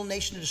one evil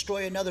nation to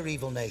destroy another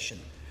evil nation.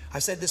 I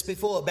said this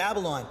before,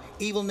 Babylon,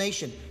 evil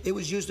nation. It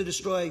was used to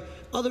destroy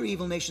other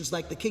evil nations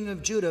like the kingdom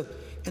of Judah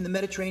and the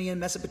Mediterranean,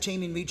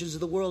 Mesopotamian regions of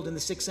the world in the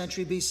 6th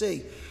century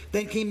BC.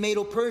 Then came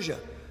Medo-Persia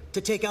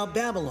to take out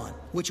Babylon,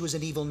 which was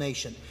an evil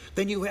nation.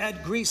 Then you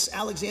had Greece,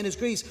 Alexander's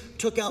Greece,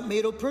 took out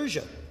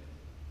Medo-Persia.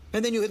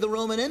 And then you had the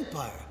Roman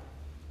Empire.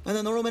 And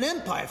then the Roman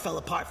Empire fell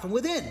apart from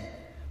within,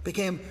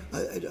 became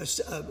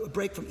a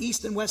break from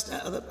east and west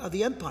of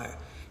the empire.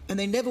 And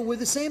they never were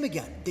the same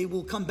again. They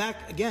will come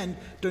back again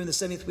during the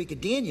 70th week of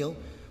Daniel.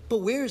 But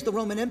where is the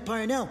Roman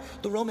Empire now?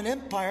 The Roman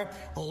Empire,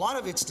 a lot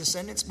of its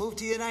descendants moved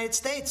to the United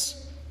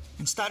States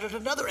and started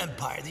another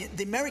empire,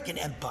 the American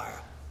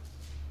Empire.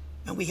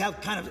 And we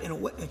have kind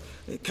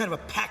of a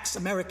Pax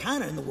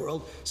Americana in the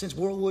world since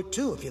World War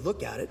II, if you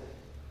look at it.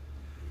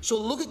 So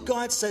look what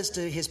God says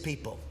to his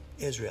people,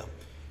 Israel.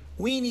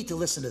 We need to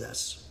listen to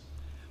this,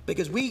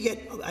 because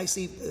I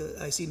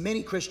see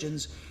many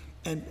Christians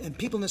and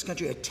people in this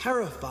country are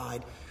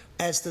terrified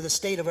as to the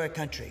state of our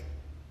country.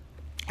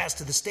 As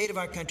to the state of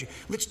our country.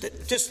 Let's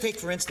just take,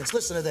 for instance,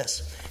 listen to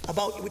this.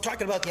 We're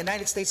talking about the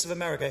United States of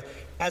America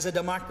as a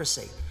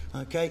democracy.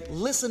 Okay?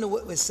 Listen to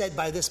what was said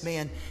by this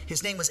man.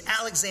 His name was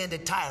Alexander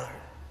Tyler.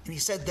 And he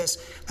said this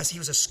as he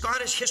was a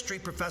Scottish history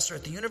professor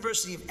at the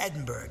University of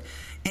Edinburgh.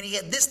 And he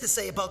had this to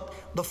say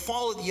about the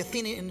fall of the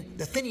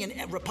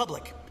Athenian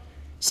Republic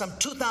some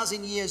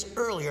 2,000 years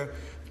earlier,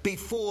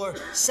 before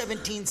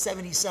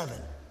 1777,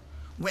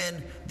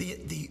 when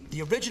the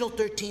original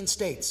 13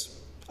 states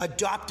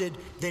adopted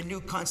their new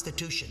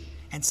constitution.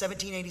 In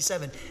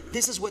 1787,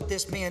 this is what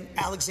this man,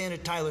 Alexander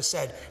Tyler,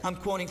 said. I'm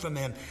quoting from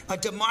him. "A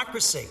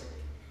democracy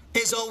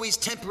is always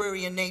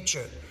temporary in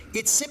nature.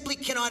 It simply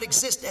cannot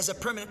exist as a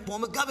permanent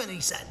form of government," he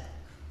said.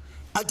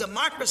 "A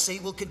democracy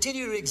will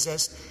continue to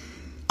exist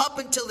up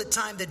until the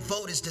time that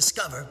voters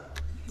discover,"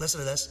 listen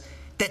to this,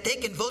 "that they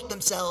can vote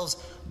themselves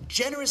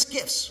generous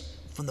gifts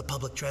from the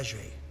public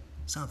treasury."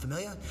 Sound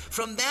familiar?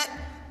 From that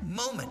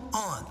moment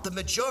on, the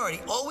majority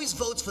always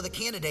votes for the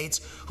candidates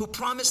who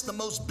promise the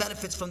most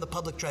benefits from the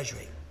public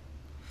treasury,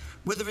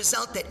 with the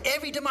result that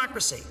every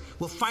democracy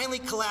will finally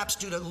collapse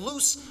due to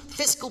loose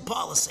fiscal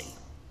policy,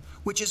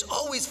 which is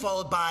always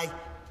followed by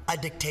a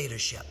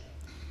dictatorship.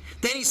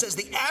 Then he says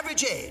the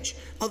average age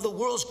of the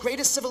world's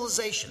greatest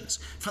civilizations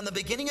from the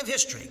beginning of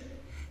history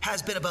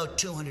has been about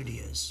 200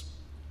 years.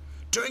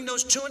 During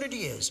those 200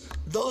 years,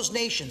 those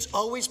nations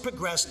always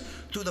progressed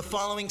through the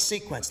following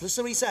sequence.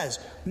 Listen to what he says.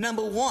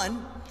 Number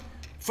 1,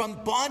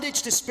 from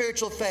bondage to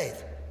spiritual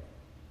faith.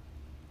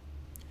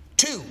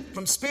 2,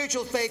 from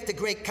spiritual faith to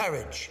great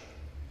courage.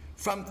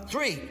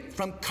 3,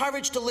 from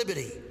courage to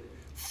liberty.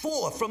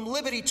 4, from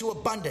liberty to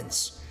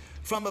abundance.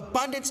 From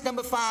abundance,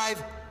 number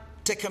 5,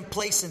 to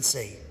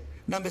complacency.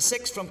 Number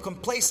 6, from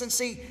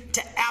complacency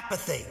to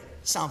apathy.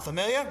 Sound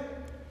familiar?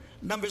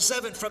 Number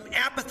 7, from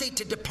apathy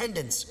to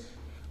dependence.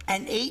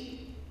 And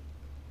 8,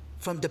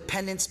 from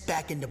dependence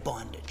back into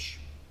bondage.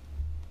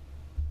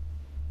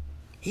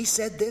 He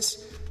said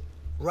this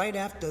right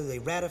after they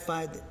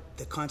ratified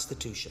the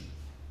Constitution.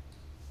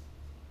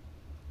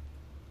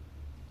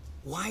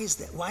 Why is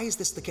that? Why is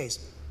this the case?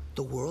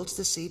 The world's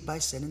deceived by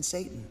sin and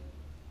Satan.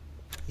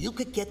 You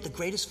could get the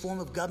greatest form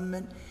of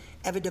government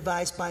ever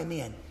devised by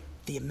man,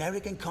 the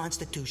American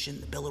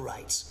Constitution, the Bill of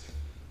Rights.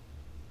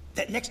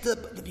 That next to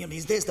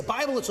there's the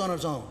Bible, it's on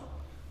its own.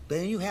 But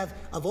then you have,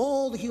 of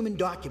all the human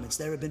documents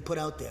that have been put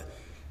out there,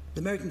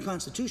 the American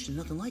Constitution,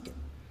 nothing like it.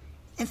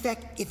 In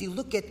fact, if you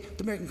look at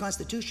the American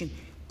Constitution,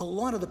 a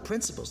lot of the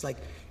principles, like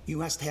you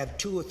must have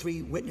 2 or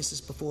 3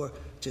 witnesses before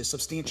to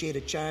substantiate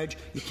a charge,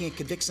 you can't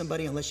convict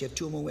somebody unless you have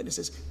 2 or more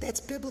witnesses, that's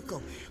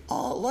biblical. A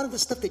lot of the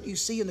stuff that you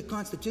see in the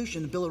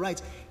Constitution, the Bill of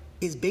Rights,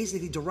 is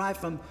basically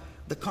derived from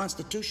the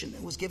Constitution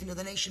that was given to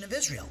the nation of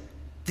Israel,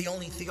 the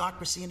only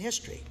theocracy in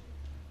history.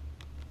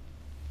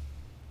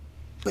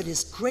 But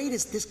as great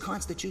as this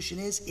Constitution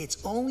is, it's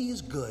only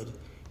as good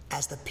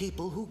as the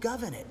people who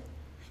govern it.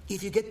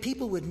 If you get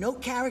people with no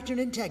character and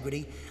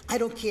integrity, I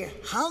don't care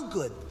how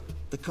good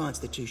the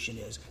Constitution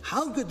is,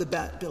 how good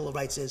the Bill of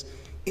Rights is,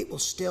 it will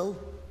still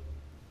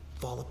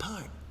fall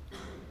apart.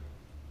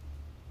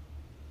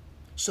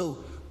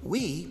 So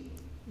we,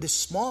 the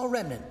small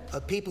remnant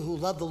of people who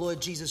love the Lord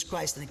Jesus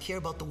Christ and care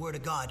about the Word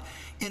of God,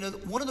 and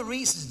one of the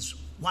reasons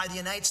why the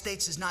United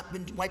States has not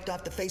been wiped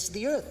off the face of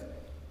the earth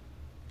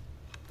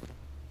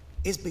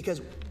is because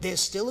there's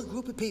still a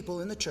group of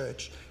people in the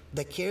church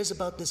that cares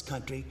about this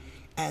country,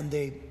 and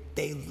they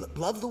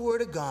love the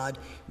Word of God.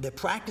 They're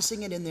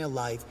practicing it in their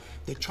life.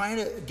 They're trying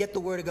to get the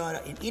Word of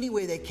God in any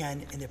way they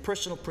can in their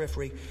personal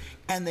periphery,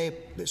 and they're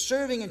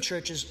serving in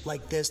churches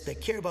like this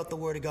that care about the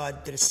Word of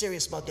God, that are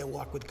serious about their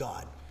walk with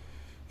God.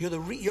 You're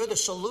the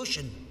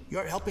solution.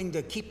 You're helping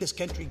to keep this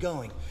country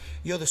going.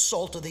 You're the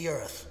salt of the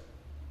earth.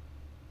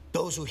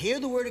 Those who hear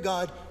the Word of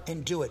God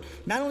and do it.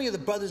 Not only are the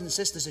brothers and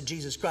sisters of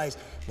Jesus Christ,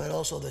 but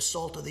also the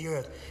salt of the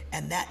earth.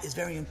 And that is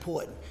very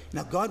important.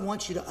 Now, God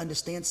wants you to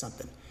understand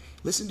something.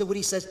 Listen to what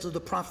he says to the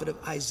prophet of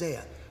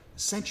Isaiah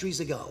centuries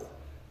ago.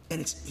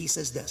 And he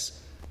says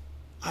this,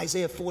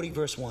 Isaiah 40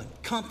 verse 1,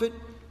 "Comfort,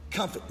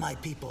 comfort my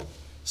people,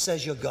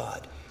 says your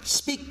God.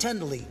 Speak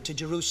tenderly to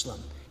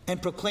Jerusalem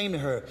and proclaim to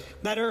her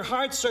that her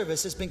hard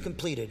service has been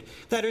completed,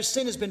 that her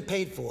sin has been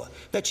paid for,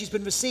 that she's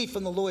been received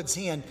from the Lord's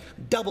hand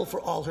double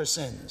for all her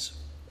sins.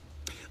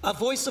 A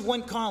voice of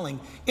one calling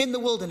in the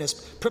wilderness,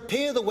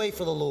 prepare the way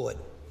for the Lord.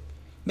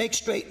 Make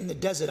straight in the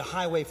desert a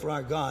highway for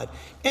our God.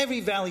 Every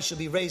valley shall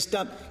be raised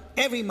up,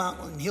 every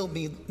mountain and hill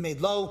be made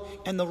low,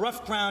 and the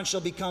rough ground shall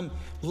become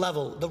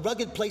level, the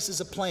rugged places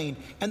a plain,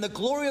 and the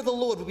glory of the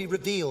Lord will be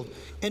revealed,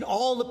 and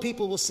all the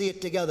people will see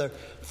it together.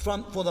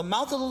 For the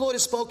mouth of the Lord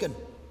is spoken.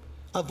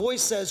 A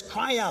voice says,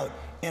 cry out.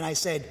 And I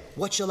said,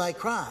 what shall I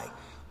cry?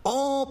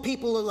 All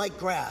people are like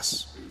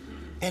grass,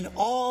 and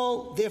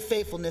all their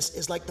faithfulness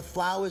is like the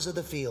flowers of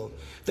the field.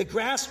 The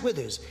grass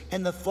withers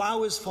and the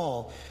flowers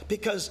fall,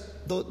 because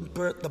the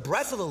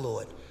breath of the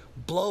Lord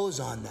blows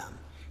on them.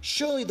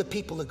 Surely the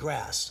people are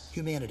grass,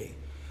 humanity.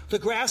 The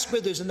grass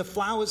withers and the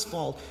flowers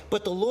fall,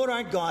 but the Lord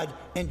our God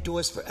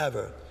endures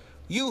forever.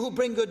 You who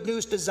bring good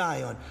news to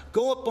Zion,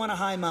 go up on a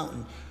high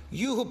mountain.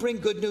 You who bring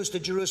good news to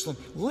Jerusalem,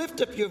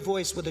 lift up your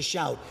voice with a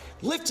shout.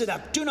 Lift it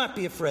up, do not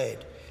be afraid.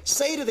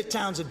 Say to the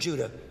towns of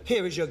Judah,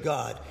 here is your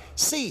God.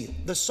 See,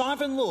 the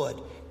sovereign Lord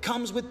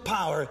comes with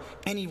power,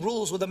 and he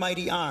rules with a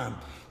mighty arm.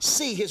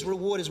 See, his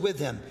reward is with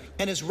him,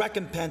 and his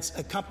recompense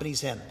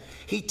accompanies him.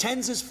 He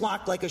tends his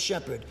flock like a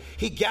shepherd.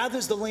 He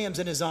gathers the lambs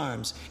in his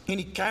arms, and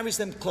he carries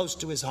them close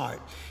to his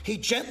heart. He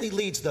gently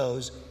leads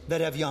those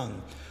that have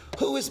young.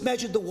 Who has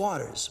measured the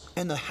waters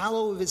and the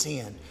hollow of his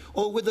hand,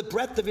 or with the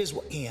breadth of his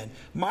hand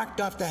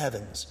marked off the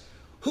heavens?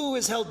 Who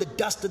has held the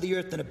dust of the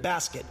earth in a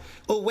basket,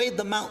 or weighed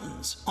the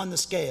mountains on the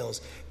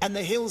scales, and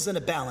the hills in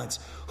a balance?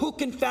 Who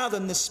can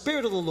fathom the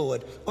Spirit of the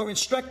Lord, or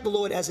instruct the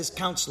Lord as his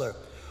counselor?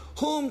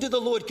 Whom did the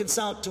Lord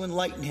consult to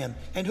enlighten him,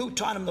 and who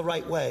taught him the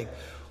right way?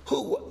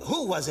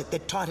 Who was it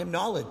that taught him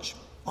knowledge?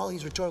 All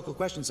these rhetorical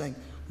questions saying,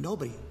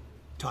 nobody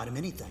taught him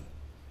anything.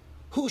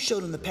 Who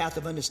showed him the path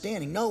of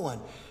understanding? No one.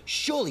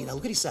 Surely, now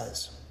look what he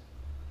says.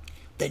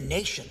 The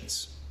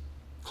nations,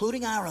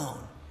 including our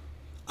own,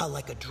 are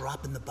like a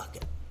drop in the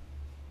bucket.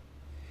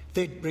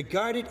 They're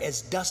regarded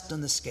as dust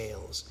on the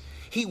scales.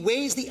 He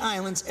weighs the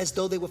islands as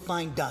though they were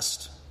fine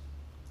dust.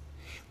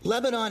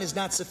 Lebanon is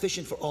not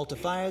sufficient for altar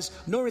fires,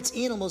 nor its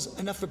animals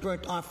enough for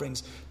burnt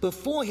offerings.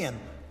 Before him,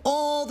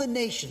 all the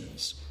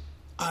nations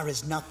are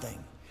as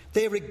nothing.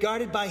 They are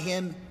regarded by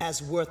him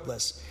as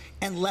worthless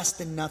and less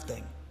than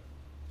nothing.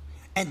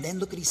 And then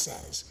look what he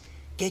says.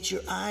 Get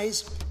your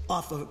eyes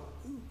off of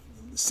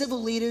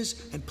civil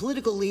leaders and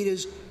political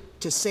leaders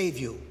to save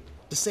you,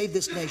 to save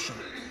this nation.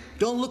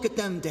 Don't look at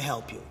them to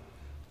help you.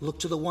 Look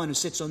to the one who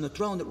sits on the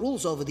throne that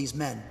rules over these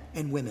men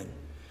and women.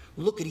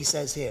 Look what he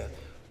says here.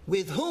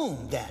 With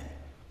whom, then,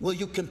 will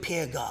you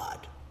compare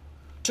God?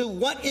 To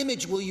what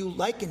image will you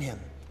liken him?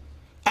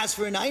 As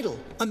for an idol,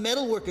 a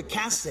metalworker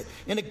casts it,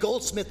 and a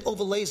goldsmith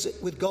overlays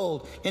it with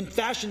gold, and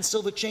fashions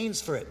silver chains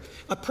for it.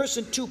 A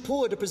person too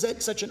poor to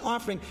present such an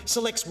offering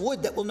selects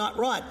wood that will not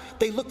rot.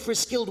 They look for a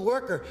skilled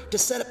worker to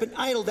set up an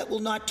idol that will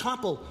not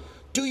topple.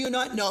 Do you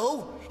not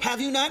know? Have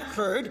you not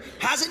heard?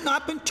 Has it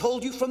not been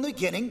told you from the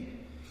beginning?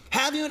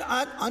 Have you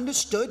not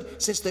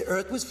understood since the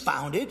earth was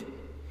founded?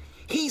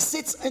 He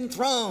sits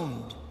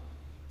enthroned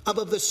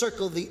above the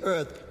circle of the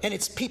earth, and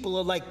its people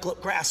are like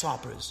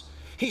grasshoppers.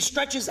 He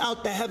stretches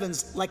out the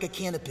heavens like a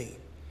canopy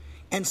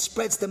and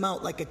spreads them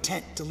out like a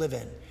tent to live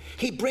in.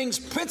 He brings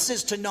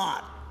princes to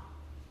naught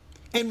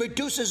and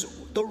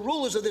reduces the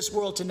rulers of this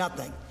world to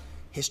nothing.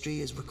 History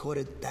has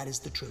recorded that is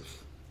the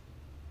truth.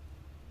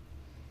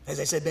 As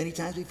I said many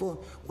times before,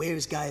 where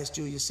is Gaius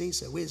Julius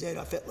Caesar? Where's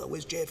Adolf Hitler?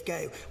 Where's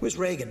JFK? Where's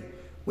Reagan?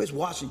 Where's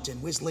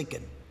Washington? Where's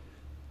Lincoln?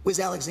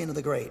 Where's Alexander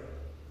the Great?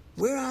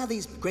 Where are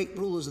these great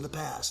rulers of the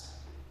past?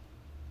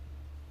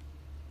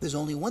 There's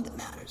only one that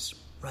matters,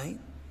 right?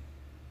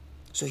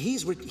 So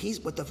he's what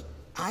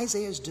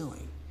Isaiah is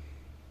doing.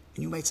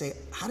 And you might say,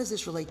 how does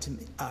this relate to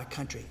our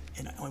country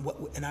and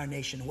in our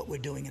nation and what we're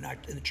doing in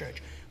the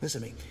church?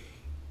 Listen to me.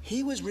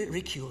 He was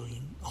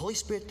ridiculing, the Holy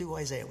Spirit through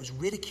Isaiah was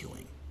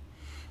ridiculing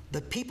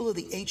the people of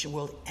the ancient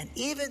world, and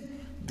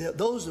even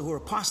those who were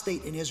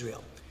apostate in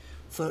Israel,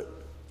 for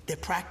their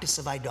practice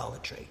of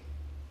idolatry.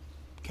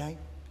 Okay?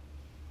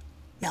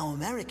 Now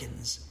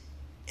Americans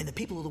and the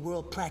people of the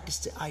world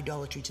practice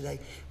idolatry today,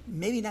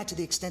 maybe not to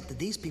the extent that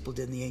these people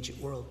did in the ancient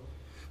world,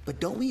 but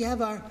don't we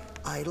have our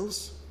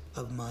idols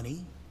of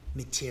money,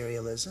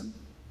 materialism?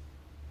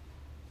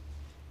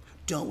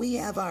 Don't we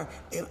have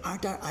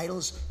aren't our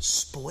idols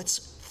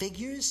sports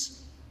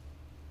figures?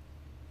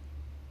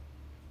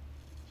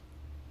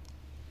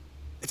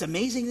 It's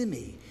amazing to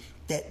me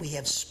that we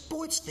have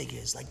sports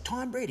figures like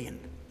Tom Brady, and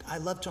I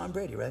love Tom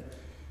Brady, right?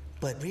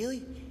 But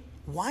really,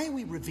 why are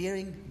we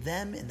revering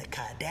them and the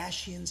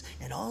Kardashians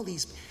and all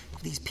these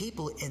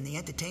people in the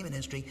entertainment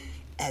industry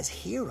as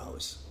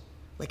heroes?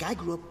 Like I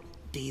grew up,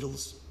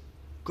 Beatles,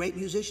 great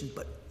musicians,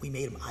 but we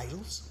made them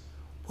idols?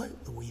 What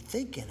were we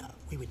thinking of?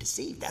 We were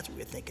deceived. That's what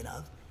we were thinking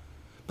of.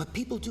 But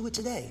people do it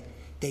today.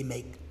 They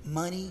make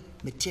money,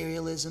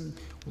 materialism,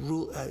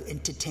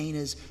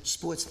 entertainers,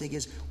 sports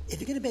figures. If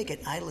you're going to make an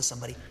idol of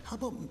somebody, how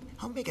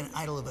about making an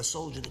idol of a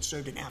soldier that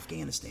served in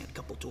Afghanistan a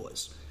couple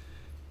tours?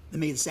 They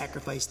made a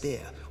sacrifice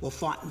there, or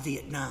fought in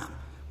Vietnam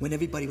when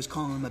everybody was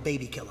calling him a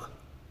baby killer.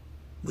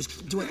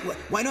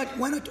 Why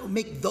not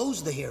make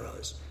those the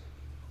heroes?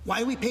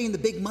 Why are we paying the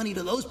big money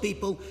to those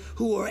people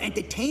who are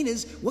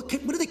entertainers? What do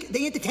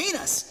they entertain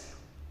us?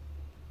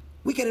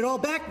 We get it all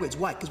backwards.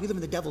 Why? Because we live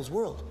in the devil's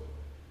world.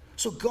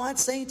 So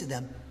God's saying to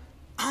them,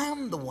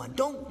 I'm the one.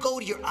 Don't go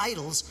to your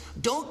idols.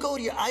 Don't go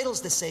to your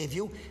idols to save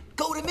you.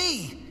 Go to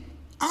me.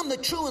 I'm the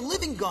true and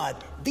living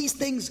God. These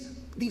things,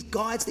 these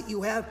gods that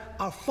you have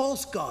are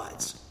false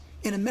gods.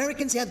 And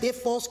Americans have their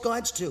false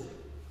gods too.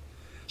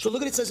 So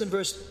look at it says in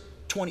verse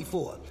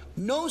 24.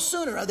 No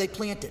sooner are they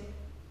planted.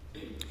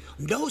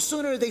 No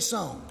sooner are they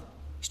sown.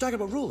 He's talking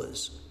about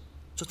rulers.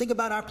 So think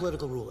about our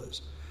political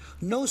rulers.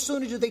 No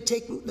sooner do they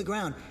take root in the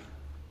ground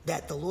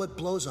that the Lord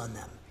blows on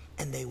them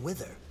and they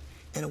wither,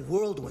 and a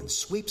whirlwind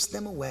sweeps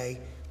them away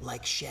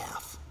like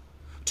chaff.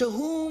 To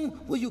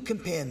whom will you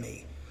compare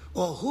me?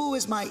 Or who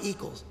is my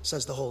equal,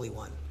 says the Holy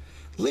One.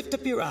 Lift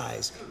up your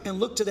eyes and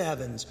look to the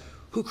heavens,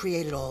 who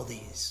created all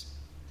these.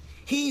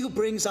 He who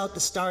brings out the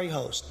starry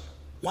host,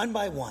 one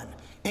by one,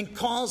 and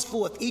calls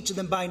forth each of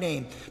them by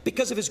name,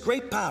 because of his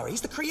great power.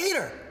 He's the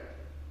creator.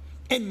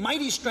 And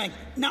mighty strength.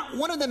 Not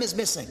one of them is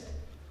missing.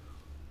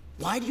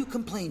 Why do you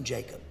complain,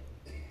 Jacob?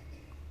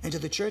 And to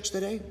the church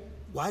today,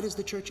 why does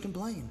the church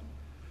complain?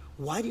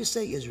 Why do you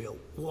say, Israel,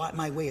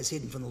 my way is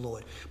hidden from the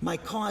Lord? My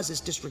cause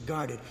is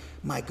disregarded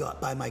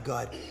by my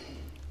God.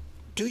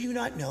 Do you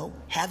not know?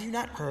 Have you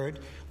not heard?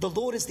 The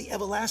Lord is the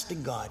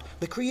everlasting God,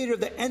 the creator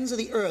of the ends of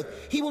the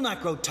earth. He will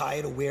not grow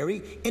tired or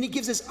weary, and he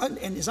gives his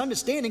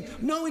understanding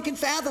no one can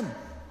fathom.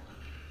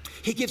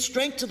 He gives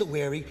strength to the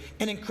weary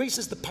and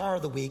increases the power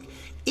of the weak.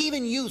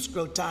 Even youths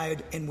grow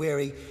tired and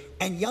weary,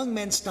 and young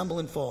men stumble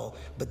and fall.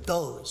 But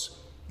those,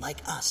 like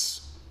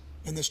us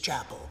in this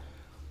chapel,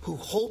 who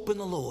hope in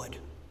the Lord,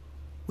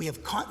 we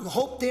have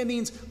hope there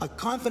means a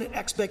confident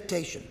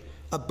expectation,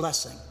 a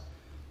blessing.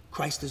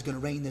 Christ is going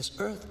to reign this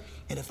earth,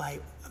 and if I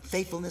am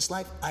faithful in this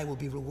life, I will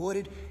be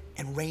rewarded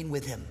and reign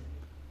with him.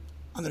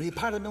 I'm going to be a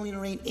part of the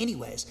millennial reign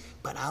anyways,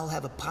 but I'll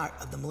have a part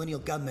of the millennial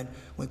government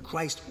when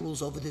Christ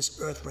rules over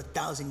this earth for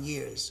 1,000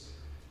 years.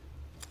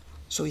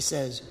 So he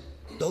says,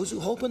 those who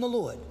hope in the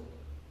Lord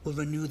will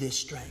renew their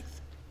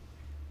strength.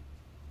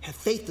 Have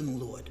faith in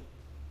the Lord.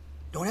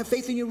 Don't have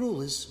faith in your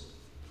rulers.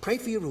 Pray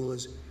for your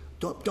rulers.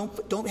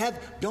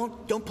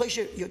 Don't place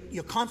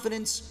your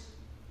confidence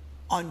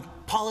on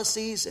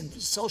policies and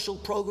social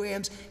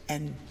programs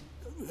and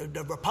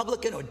the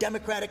Republican or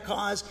Democratic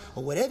cause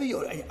or whatever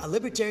a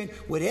libertarian,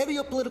 whatever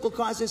your political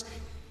cause is.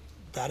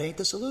 That ain't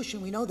the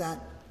solution. We know that.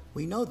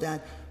 We know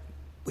that.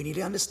 We need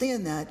to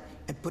understand that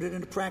and put it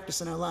into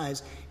practice in our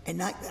lives.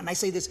 And I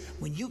say this,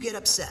 when you get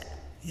upset,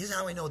 here's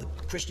how I know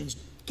that Christians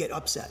get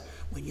upset.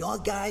 When your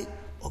guy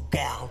or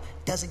gal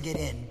doesn't get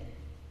in,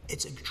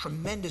 it's a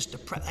tremendous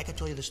depression. I can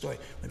tell you the story.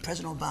 When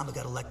President Obama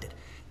got elected,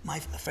 a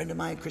friend of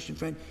mine, a Christian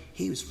friend,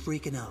 he was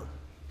freaking out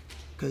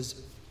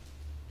because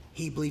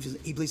he believes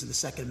in the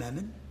Second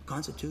Amendment,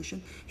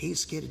 Constitution. He's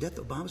scared to death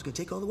that Obama's going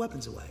to take all the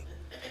weapons away.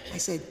 I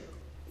said,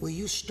 will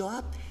you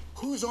stop?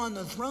 Who's on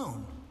the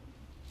throne?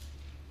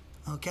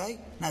 Okay?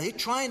 Now, they're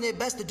trying their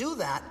best to do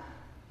that,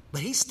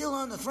 but he's still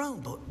on the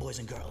throne, boys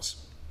and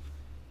girls.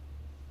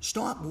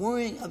 Stop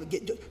worrying.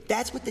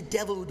 That's what the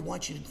devil would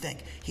want you to think.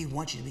 He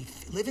wants you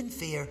to live in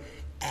fear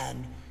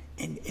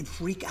and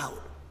freak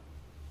out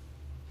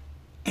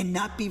and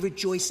not be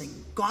rejoicing.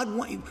 God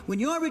wants you, when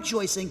you're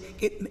rejoicing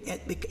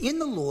in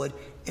the Lord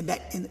and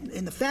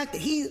in the fact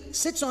that he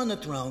sits on the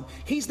throne,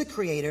 he's the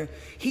creator,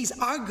 he's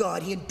our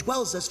God, he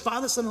indwells us,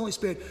 Father, Son, and Holy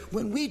Spirit.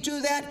 When we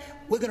do that,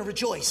 we're going to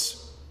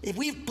rejoice. If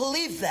we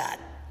believe that,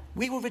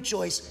 we will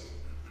rejoice.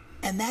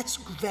 And that's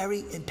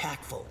very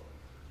impactful.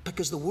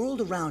 Because the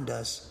world around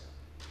us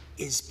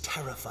is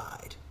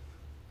terrified.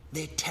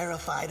 They're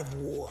terrified of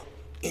war.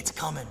 It's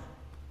coming.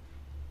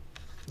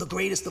 The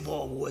greatest of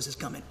all wars is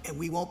coming, and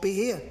we won't be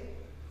here.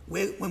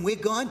 When we're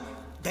gone,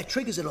 that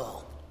triggers it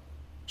all.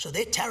 So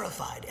they're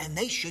terrified, and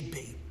they should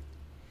be.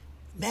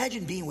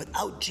 Imagine being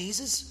without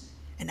Jesus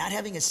and not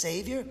having a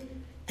Savior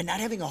and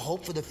not having a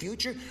hope for the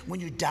future. When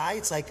you die,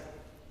 it's like,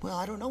 well,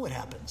 I don't know what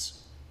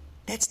happens.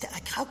 That's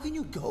like, how can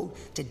you go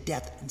to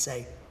death and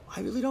say,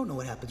 I really don't know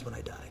what happens when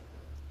I die?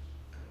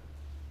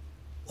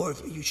 Or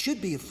if you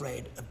should be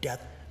afraid of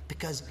death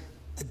because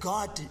the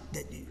God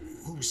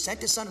who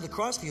sent his son to the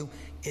cross for you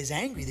is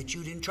angry that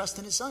you didn't trust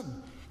in his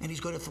son. And he's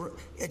going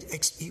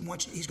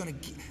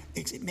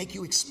to make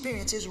you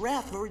experience his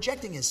wrath for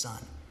rejecting his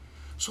son.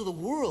 So the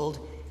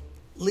world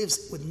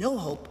lives with no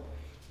hope.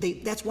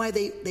 That's why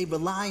they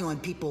rely on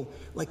people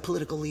like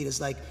political leaders,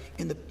 like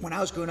when I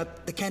was growing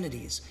up, the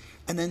Kennedys.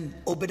 And then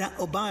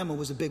Obama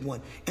was a big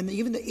one. And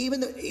even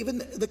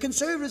the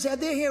conservatives had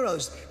their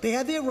heroes. They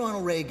had their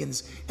Ronald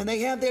Reagans, and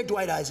they have their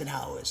Dwight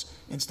Eisenhowers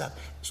and stuff.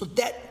 So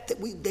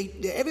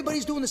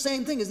everybody's doing the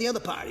same thing as the other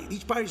party.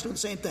 Each party's doing the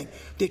same thing.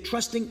 They're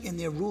trusting in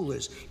their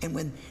rulers. And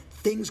when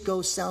things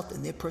go south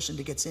and their person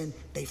that gets in,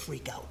 they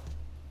freak out.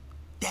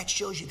 That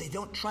shows you they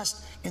don't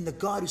trust in the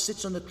God who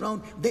sits on the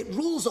throne that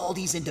rules all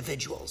these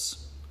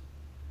individuals.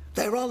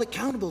 They're all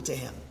accountable to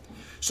him.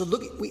 So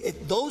look,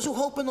 those who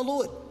hope in the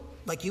Lord,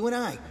 like you and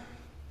I,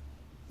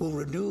 will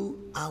renew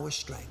our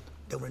strength.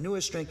 They'll renew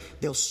our strength.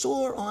 They'll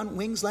soar on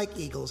wings like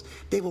eagles.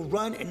 They will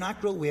run and not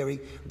grow weary.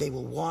 They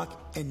will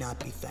walk and not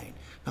be faint.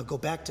 Now go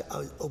back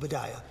to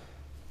Obadiah.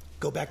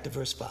 Go back to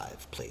verse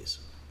 5, please.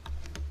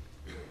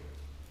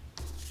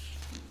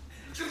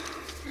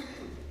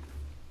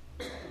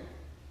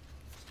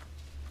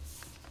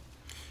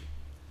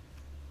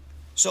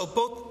 So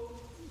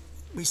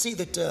we see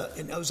that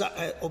in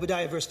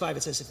Obadiah verse 5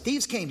 it says, if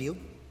thieves came to you,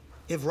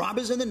 if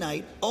robbers in the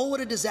night, oh,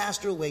 what a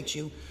disaster awaits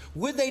you.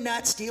 Would they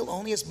not steal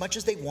only as much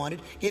as they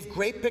wanted? If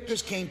grape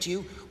pickers came to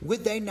you,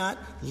 would they not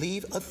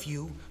leave a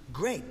few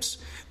grapes?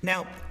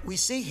 Now, we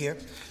see here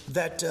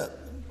that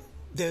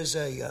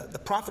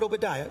the prophet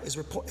Obadiah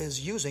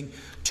is using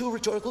two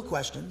rhetorical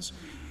questions,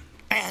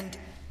 and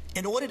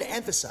in order to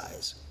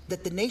emphasize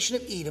that the nation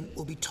of Edom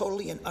will be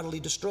totally and utterly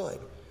destroyed.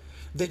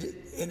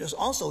 And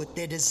also,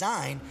 they're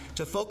designed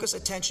to focus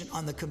attention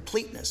on the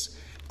completeness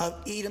of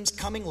Edom's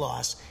coming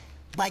loss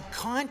by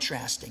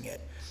contrasting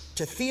it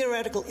to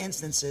theoretical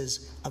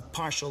instances of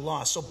partial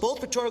loss. So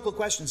both rhetorical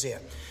questions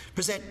here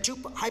present two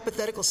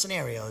hypothetical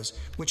scenarios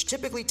which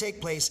typically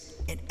take place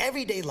in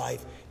everyday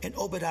life in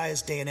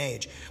Obadiah's day and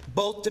age.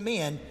 Both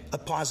demand a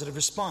positive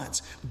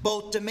response.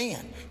 Both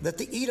demand that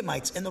the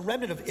Edomites and the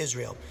remnant of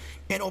Israel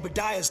in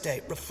Obadiah's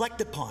day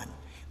reflect upon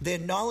their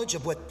knowledge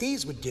of what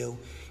thieves would do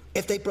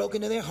if they broke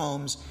into their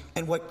homes,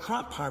 and what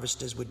crop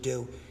harvesters would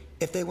do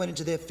if they went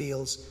into their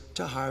fields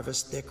to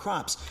harvest their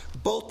crops.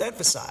 Both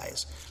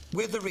emphasize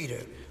with the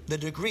reader the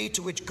degree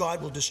to which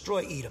God will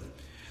destroy Edom.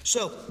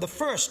 So the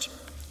first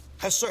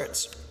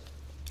asserts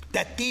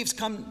that thieves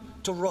come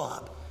to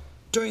rob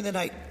during the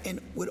night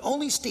and would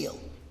only steal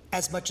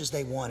as much as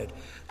they wanted.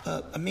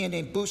 A man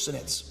named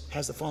Busenitz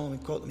has the following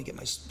quote. Let me get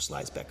my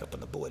slides back up on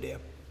the board here.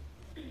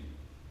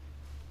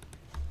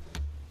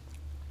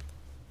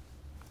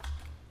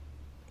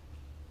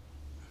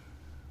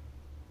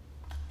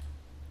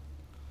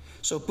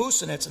 So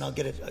Busenitz, and I'll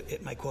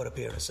get my quote up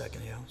here in a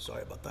second here.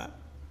 Sorry about that.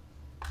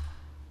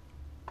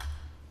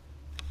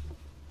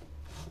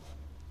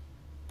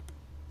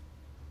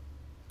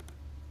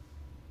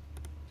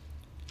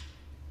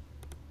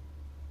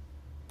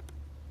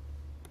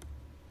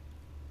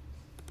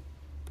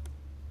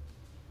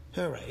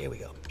 All right, here we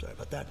go. Sorry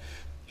about that.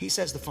 He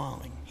says the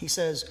following. He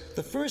says,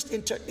 the first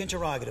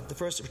interrogative, the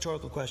first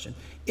rhetorical question,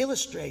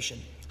 illustration,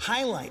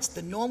 highlights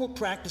the normal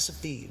practice of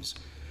thieves.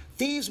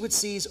 Thieves would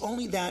seize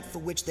only that for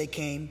which they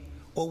came,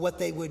 or what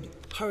they would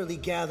hurriedly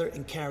gather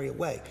and carry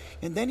away.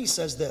 And then he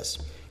says this.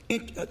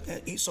 I'm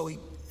going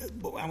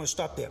to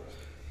stop there.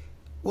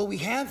 What we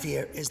have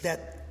here is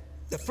that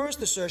the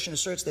first assertion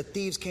asserts that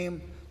thieves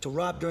came to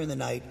rob during the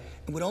night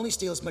and would only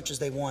steal as much as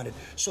they wanted.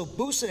 So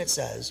Busenitz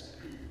says,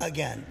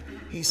 again,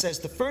 he says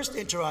the first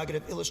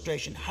interrogative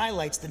illustration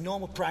highlights the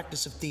normal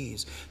practice of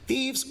thieves.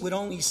 Thieves would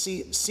only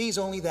seize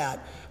only that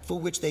for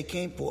which they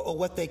came for, or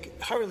what they could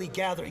hurriedly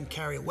gather and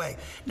carry away.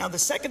 Now, the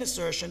second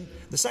assertion,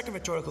 the second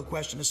rhetorical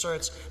question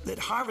asserts that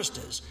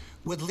harvesters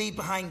would leave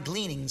behind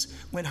gleanings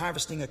when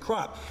harvesting a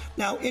crop.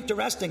 Now,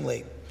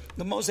 interestingly,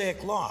 the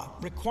Mosaic Law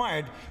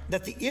required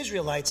that the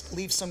Israelites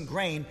leave some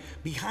grain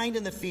behind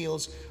in the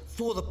fields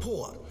for the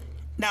poor.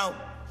 Now,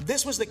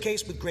 this was the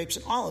case with grapes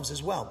and olives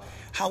as well.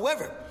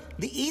 However,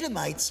 the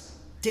Edomites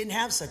didn't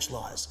have such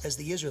laws as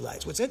the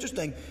Israelites. What's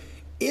interesting,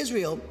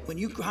 Israel, when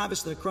you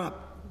harvested a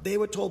crop, they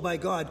were told by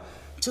God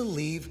to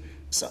leave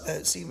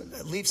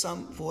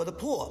some for the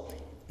poor.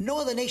 No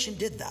other nation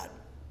did that.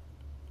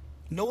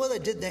 No other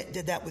did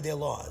that with their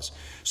laws.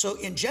 So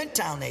in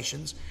Gentile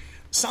nations,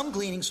 some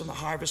gleanings from the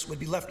harvest would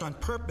be left on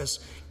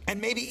purpose, and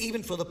maybe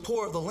even for the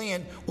poor of the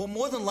land, or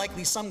more than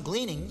likely some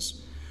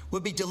gleanings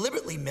would be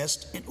deliberately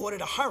missed in order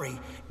to hurry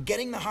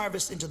getting the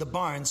harvest into the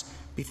barns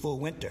before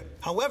winter.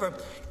 However,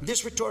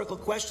 this rhetorical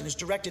question is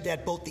directed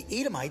at both the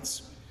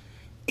Edomites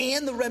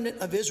and the remnant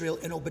of Israel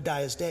in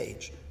Obadiah's day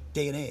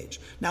and age.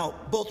 Now,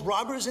 both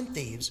robbers and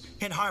thieves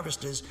and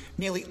harvesters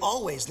nearly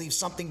always leave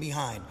something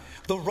behind.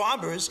 The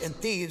robbers and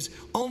thieves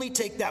only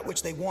take that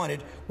which they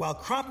wanted, while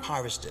crop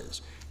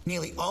harvesters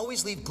nearly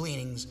always leave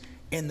gleanings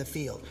in the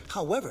field.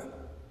 However,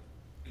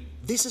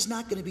 this is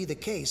not going to be the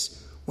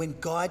case when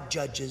God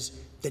judges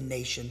the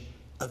nation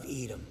of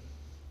Edom.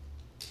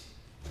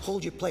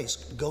 Hold your place.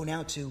 Go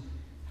now to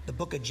the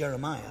book of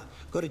Jeremiah.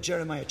 Go to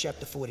Jeremiah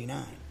chapter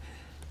 49.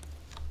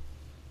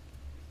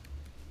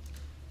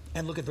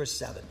 And look at verse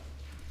 7.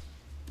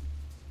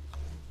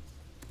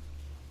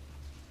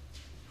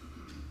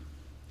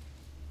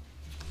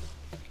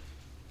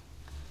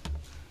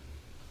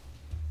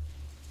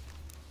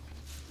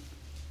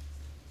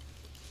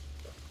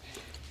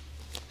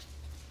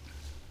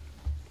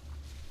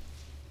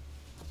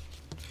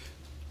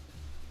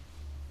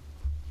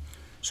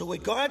 So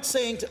what God's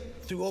saying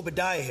through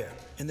Obadiah here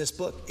in this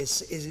book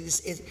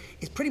is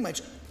pretty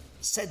much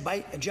said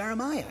by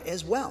Jeremiah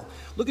as well.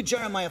 Look at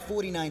Jeremiah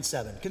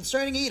 49:7.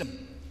 Concerning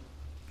Edom,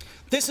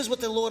 this is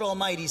what the Lord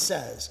Almighty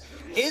says.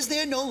 Is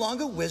there no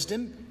longer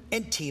wisdom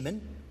in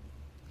Teman?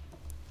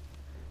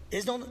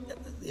 Is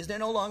there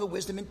no longer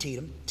wisdom in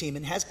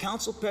Teman? Has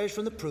counsel perished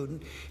from the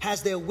prudent?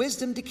 Has their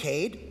wisdom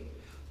decayed?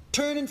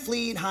 Turn and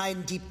flee and hide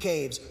in deep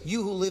caves,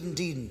 you who live in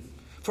Dedan.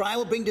 For I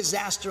will bring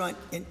disaster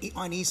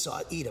on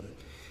Esau, Edom.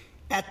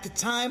 At the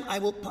time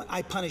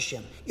I punish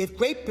him. If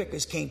grape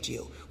pickers came to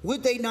you,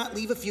 would they not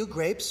leave a few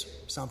grapes?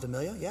 Sound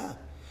familiar? Yeah.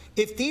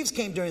 If thieves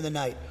came during the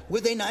night,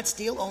 would they not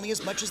steal only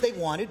as much as they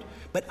wanted?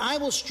 But I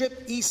will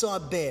strip Esau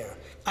bare.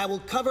 I will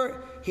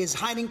cover his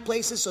hiding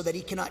places so that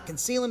he cannot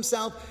conceal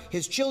himself.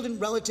 His children,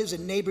 relatives,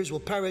 and neighbors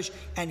will perish,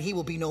 and he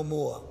will be no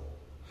more.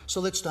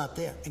 So let's stop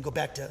there and go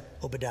back to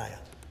Obadiah.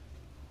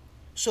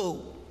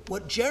 So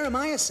what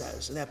Jeremiah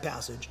says in that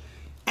passage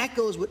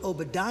echoes what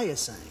Obadiah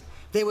is saying.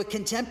 They were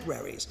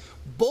contemporaries.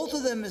 Both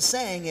of them are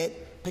saying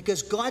it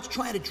because God's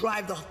trying to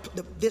drive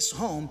this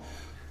home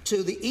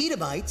to the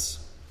Edomites,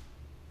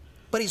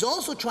 but he's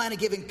also trying to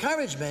give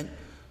encouragement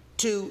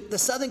to the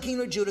southern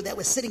kingdom of Judah that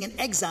was sitting in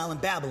exile in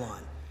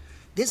Babylon.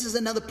 This is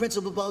another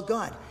principle about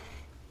God.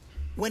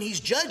 When he's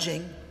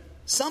judging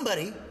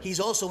somebody, he's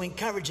also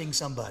encouraging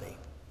somebody.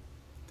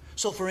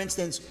 So, for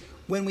instance,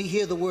 when we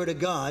hear the word of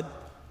God,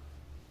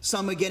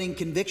 some are getting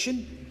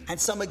conviction and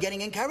some are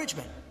getting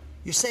encouragement.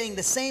 You're saying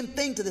the same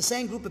thing to the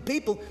same group of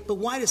people, but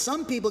why do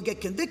some people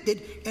get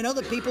convicted and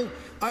other people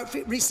are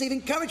receive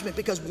encouragement?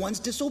 Because one's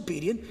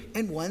disobedient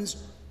and one's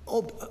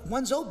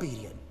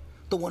obedient.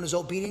 The one who's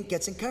obedient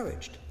gets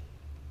encouraged.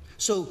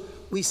 So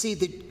we see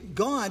that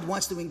God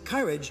wants to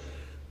encourage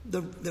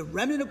the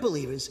remnant of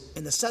believers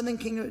in the southern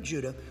kingdom of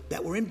Judah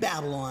that were in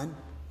Babylon,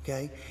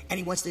 okay? And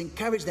he wants to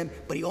encourage them,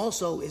 but he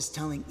also is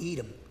telling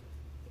Edom,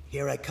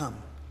 here I come.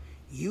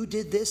 You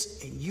did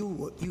this, and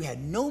you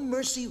had no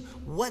mercy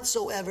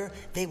whatsoever.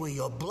 They were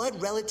your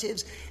blood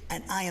relatives,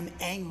 and I am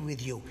angry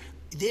with you.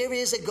 There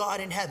is a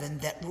God in heaven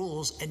that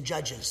rules and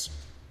judges.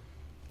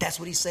 That's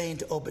what he's saying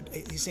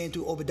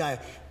to Obadiah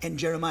and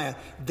Jeremiah.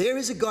 There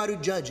is a God who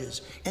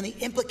judges. And the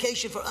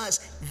implication for us,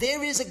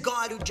 there is a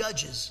God who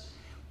judges.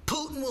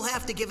 Putin will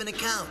have to give an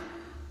account.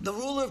 The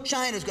ruler of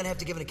China is going to have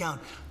to give an account.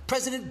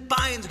 President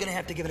Biden's going to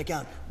have to give an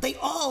account. They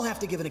all have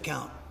to give an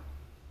account.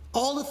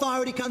 All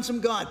authority comes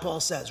from God, Paul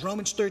says,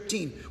 Romans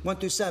 13,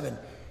 1-7.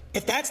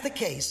 If that's the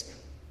case,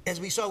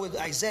 as we saw with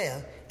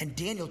Isaiah and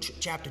Daniel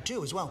chapter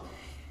 2 as well,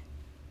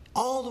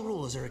 all the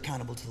rulers are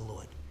accountable to the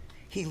Lord.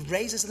 He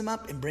raises them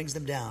up and brings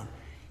them down.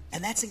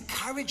 And that's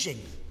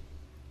encouraging.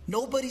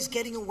 Nobody's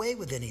getting away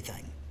with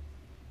anything.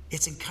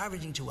 It's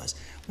encouraging to us.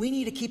 We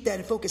need to keep that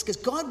in focus because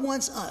God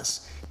wants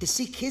us to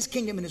seek his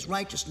kingdom and his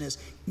righteousness,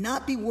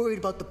 not be worried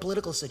about the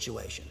political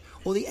situation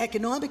or the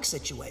economic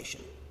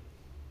situation.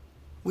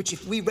 Which,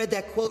 if we read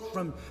that quote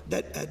from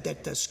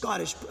that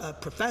Scottish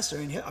professor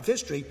of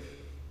history,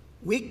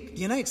 the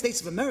United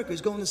States of America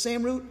is going the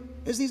same route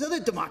as these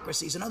other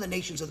democracies and other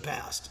nations of the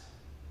past.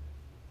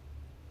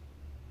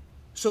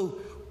 So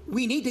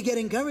we need to get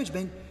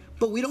encouragement,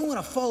 but we don't want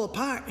to fall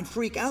apart and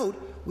freak out.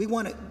 We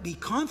want to be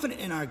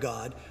confident in our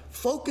God,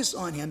 focus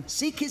on him,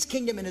 seek his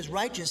kingdom and his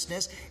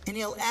righteousness, and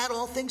he'll add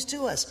all things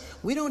to us.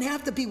 We don't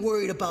have to be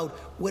worried about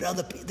what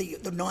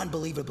the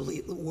non-believer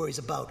worries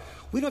about.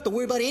 We don't have to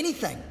worry about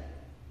anything.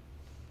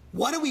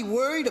 What are we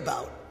worried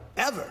about,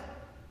 ever?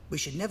 We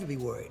should never be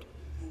worried.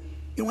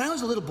 You know, when I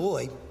was a little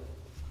boy,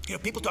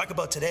 people talk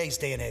about today's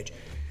day and age.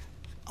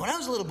 When I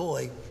was a little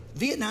boy,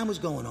 Vietnam was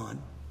going on.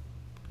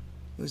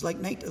 It was like,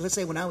 let's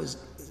say when I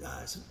was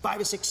 5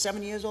 or 6,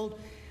 7 years old,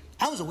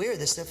 I was aware of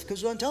this stuff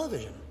because it was on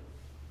television.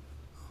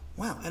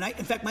 Wow. And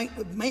in fact, my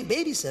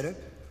babysitter,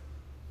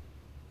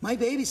 when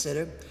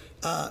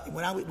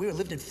we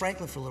lived in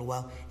Franklin for a little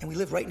while, and we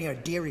lived right near a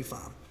dairy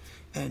farm.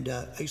 And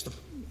I used to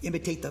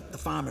imitate the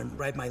farmer and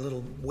ride my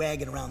little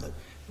wagon around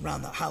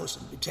the house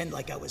and pretend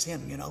like I was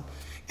him,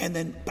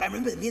 but I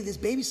remember this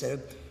babysitter,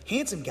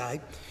 handsome guy,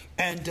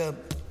 and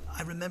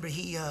I remember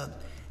he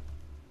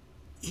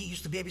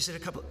used to babysit a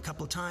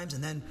couple of times,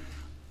 and then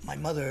my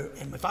mother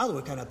and my father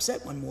were kind of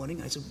upset one morning.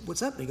 And I said,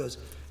 "What's up?" And he goes,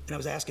 and I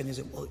was asking, he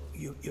said, "Well,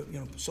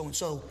 so and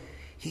so,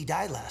 he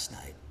died last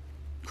night,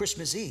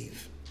 Christmas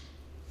Eve.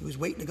 He was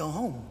waiting to go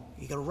home.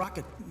 He got a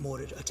rocket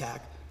mortar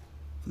attack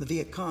from the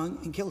Viet Cong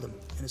and killed him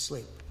in his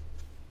sleep."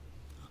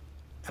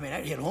 I mean,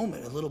 I hit home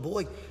as a little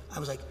boy. I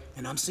was like,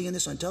 and I'm seeing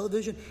this on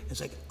television. It's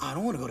like, I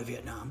don't want to go to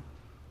Vietnam.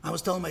 I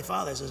was telling my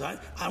father, I says,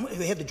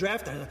 they had the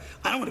draft.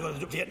 I don't want to go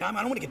to Vietnam. I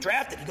don't want to get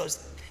drafted. He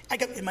goes,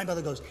 and my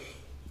mother goes,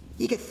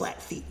 you get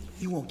flat feet.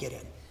 You won't get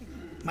in.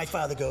 My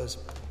father goes,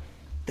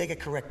 they got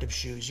corrective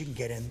shoes. You can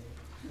get in.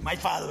 My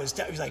father was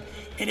like,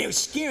 and it was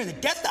scaring the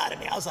death out of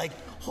me. I was like,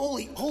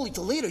 holy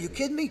Toledo, you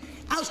kidding me?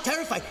 I was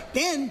terrified.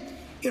 Then,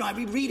 I'd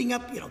be reading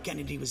up,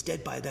 Kennedy was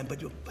dead by then,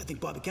 but I think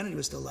Bobby Kennedy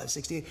was still alive,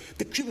 68.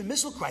 The Cuban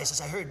Missile Crisis,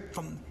 I heard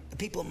from the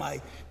people,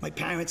 my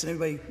parents and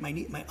everybody,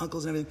 my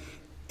uncles and everything,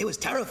 it was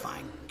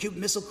terrifying. Cuban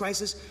Missile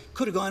Crisis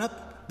could have gone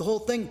up, the whole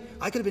thing.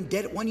 I could have been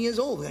dead at 1 year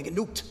old. I get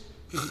nuked,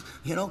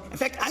 In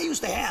fact, I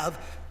used to have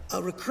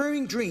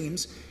recurring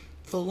dreams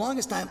for the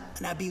longest time,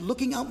 and I'd be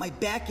looking out my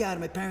backyard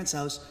of my parents'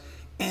 house,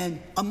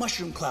 and a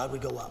mushroom cloud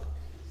would go up.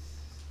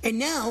 And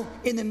now,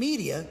 in the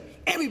media,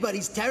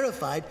 everybody's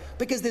terrified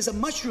because there's a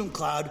mushroom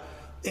cloud.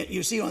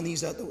 You see on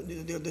these,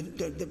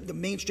 the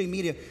mainstream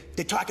media,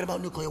 they're talking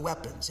about nuclear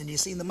weapons, and you're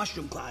seeing the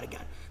mushroom cloud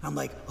again. I'm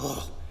like,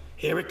 oh,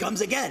 here it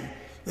comes again.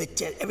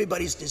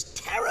 Everybody's just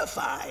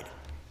terrified.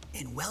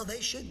 And well, they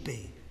should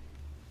be.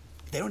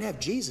 They don't have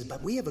Jesus,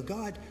 but we have a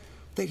God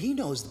that he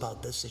knows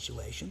about this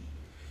situation.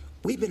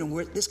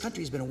 This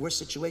country's been in worse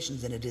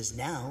situations than it is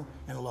now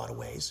in a lot of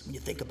ways, when you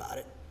think about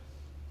it.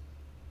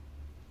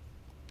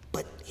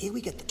 But here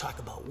we get to talk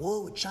about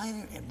war with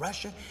China and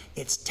Russia.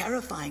 It's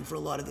terrifying for a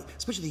lot of,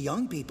 especially the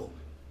young people.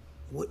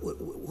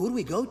 Who do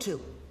we go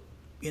to?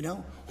 You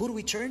know, who do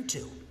we turn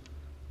to?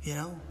 You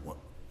know,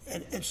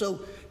 and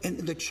so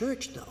the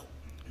church, though,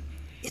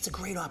 it's a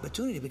great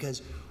opportunity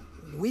because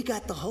we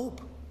got the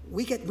hope.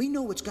 We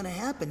know what's going to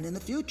happen in the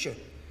future.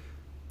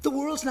 The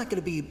world's not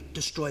going to be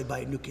destroyed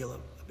by nuclear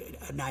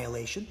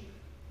annihilation.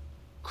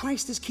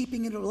 Christ is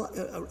keeping it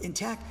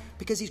intact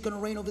because he's going to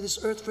reign over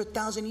this earth for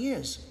 1,000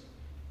 years.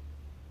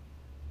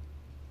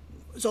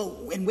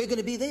 So, and we're going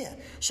to be there.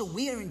 So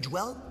we are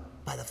indwelt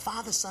by the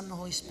Father, Son, and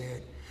Holy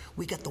Spirit.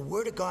 We got the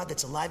Word of God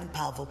that's alive and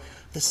powerful,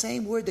 the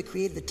same Word that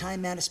created the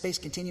time, matter, space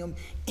continuum,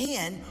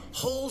 and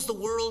holds the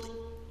world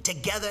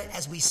together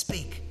as we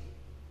speak.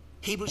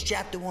 Hebrews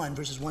chapter 1,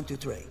 verses 1 through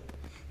 3.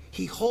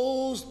 He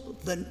holds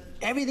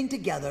everything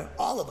together,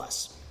 all of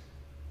us,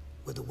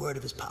 with the word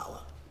of his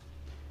power.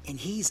 And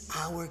he's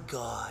our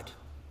God.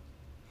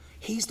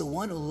 He's the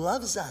one who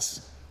loves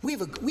us. We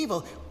have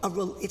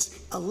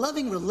it's a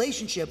loving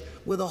relationship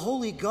with a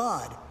holy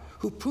God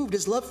who proved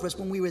his love for us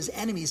when we were his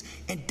enemies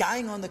and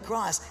dying on the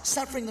cross,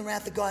 suffering the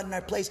wrath of God in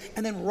our place,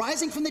 and then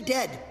rising from the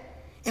dead.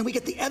 And we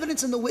get the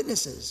evidence in the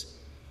witnesses.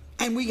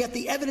 And we get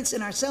the evidence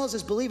in ourselves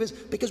as believers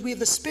because we have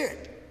the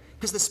Spirit.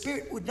 Because the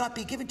Spirit would not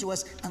be given to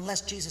us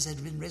unless Jesus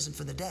had been risen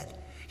from the dead.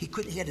 He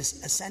had to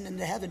ascend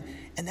into heaven,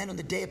 and then on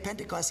the day of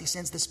Pentecost, he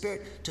sends the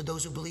Spirit to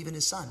those who believe in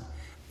his Son.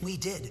 We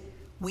did.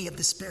 We have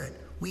the Spirit.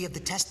 We have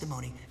the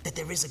testimony that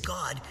there is a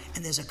God,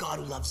 and there's a God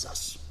who loves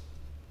us.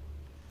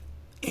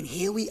 And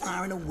here we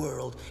are in a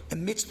world,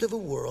 amidst of a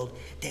world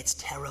that's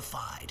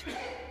terrified,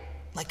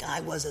 like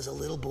I was as a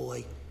little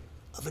boy,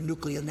 of a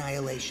nuclear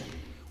annihilation.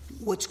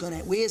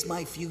 Where's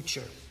my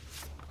future?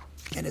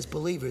 And as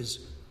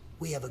believers,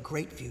 we have a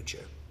great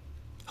future.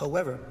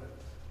 However,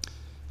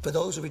 for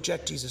those who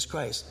reject Jesus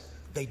Christ,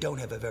 they don't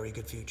have a very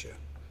good future.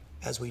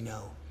 As we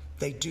know,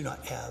 they do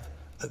not have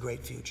a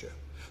great future.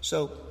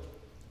 So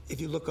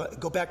if you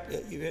go back,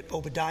 you're at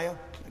Obadiah,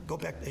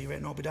 you're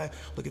in Obadiah,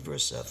 look at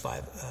verse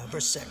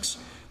 6.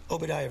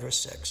 Obadiah verse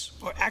 6.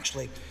 Or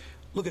actually,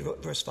 look at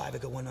verse 5. I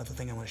got one other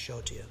thing I want to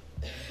show to you.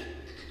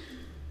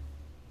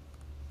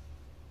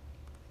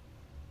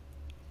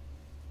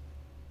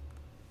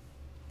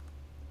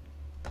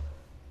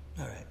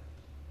 All right.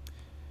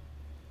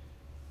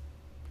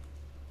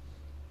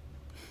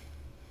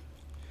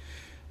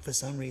 For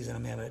some reason,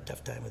 I'm having a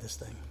tough time with this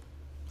thing.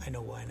 I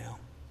know why now.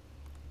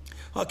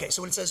 Okay,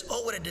 so when it says,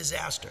 oh, what a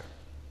disaster.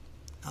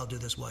 I'll do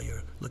this while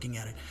you're looking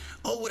at it.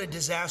 Oh, what a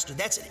disaster.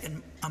 That's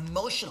an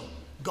emotional.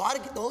 God,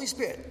 the Holy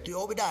Spirit,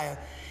 through Obadiah,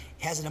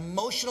 has an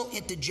emotional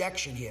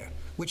interjection here,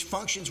 which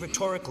functions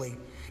rhetorically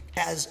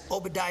as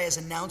Obadiah's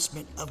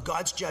announcement of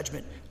God's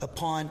judgment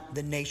upon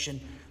the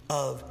nation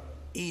of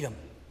Edom.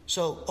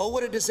 So, oh,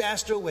 what a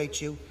disaster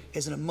awaits you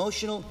is an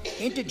emotional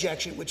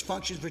interjection which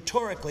functions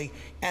rhetorically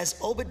as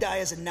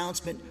Obadiah's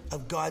announcement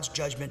of God's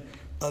judgment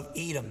of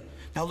Edom.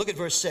 Now look at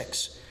verse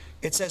 6.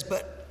 It says,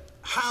 but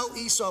how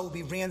Esau will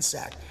be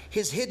ransacked,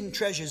 his hidden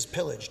treasures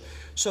pillaged.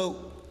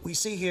 So we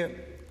see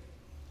here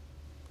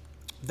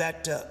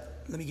that,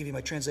 let me give you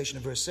my translation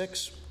of verse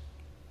 6.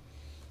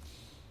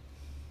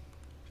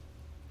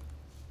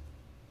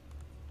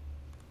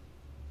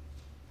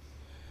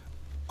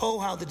 Oh,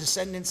 how the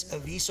descendants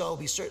of Esau will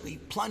be certainly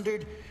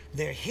plundered.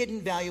 Their hidden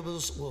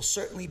valuables will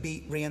certainly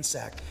be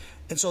ransacked.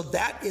 And so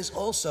that is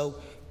also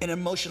an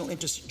emotional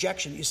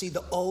interjection. You see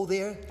the O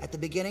there at the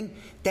beginning?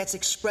 That's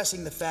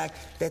expressing the fact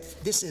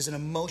that this is an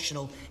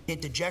emotional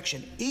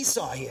interjection.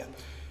 Esau here.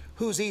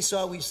 Who's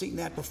Esau? We've seen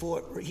that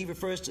before. He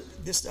refers to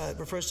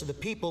the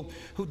people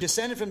who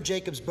descended from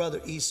Jacob's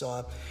brother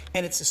Esau,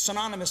 and it's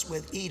synonymous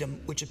with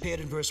Edom, which appeared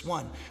in verse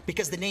 1,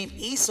 because the name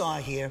Esau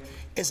here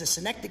is a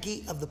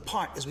synecdoche of the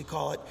part, as we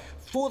call it,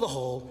 for the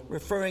whole,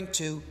 referring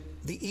to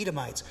the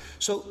Edomites.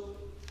 So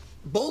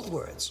both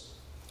words,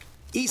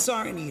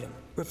 Esau and Edom,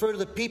 refer to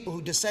the people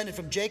who descended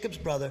from Jacob's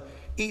brother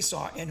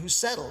Esau and who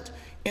settled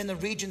in the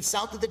region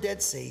south of the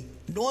Dead Sea,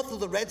 north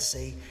of the Red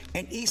Sea,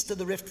 and east of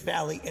the Rift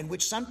Valley, and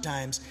which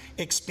sometimes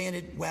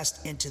expanded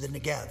west into the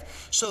Negev.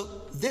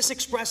 So this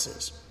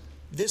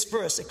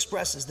verse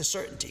expresses the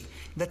certainty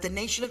that the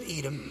nation of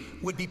Edom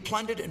would be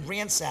plundered and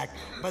ransacked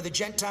by the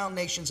Gentile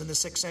nations in the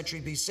 6th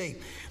century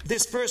BC.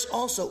 This verse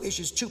also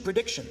issues two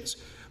predictions.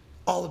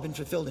 All have been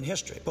fulfilled in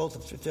history. Both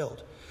have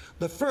fulfilled.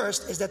 The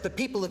first is that the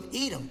people of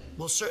Edom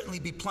will certainly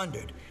be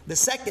plundered. The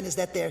second is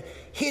that their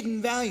hidden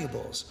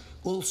valuables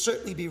will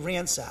certainly be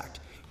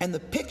ransacked. And the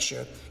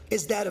picture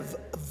is that of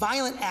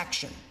violent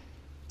action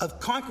of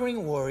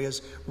conquering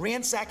warriors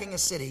ransacking a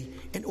city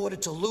in order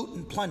to loot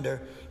and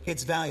plunder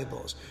its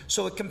valuables.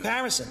 So a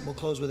comparison, we'll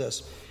close with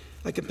this,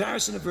 a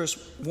comparison of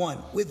verse 1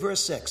 with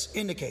verse 6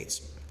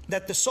 indicates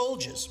that the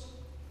soldiers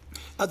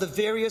of the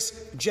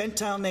various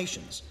Gentile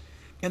nations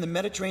in the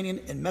Mediterranean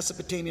and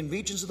Mesopotamian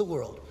regions of the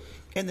world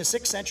in the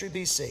 6th century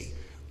BC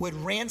would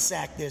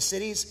ransack their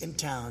cities and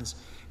towns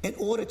in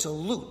order to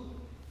loot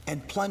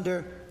and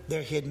plunder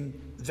their hidden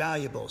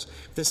valuables.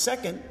 The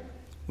second,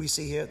 we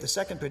see here, the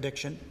second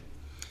prediction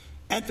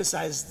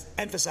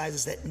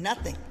emphasizes that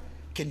nothing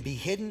can be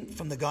hidden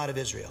from the God of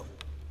Israel.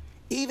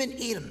 Even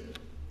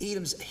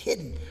Edom's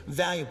hidden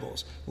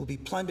valuables will be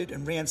plundered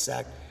and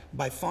ransacked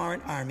by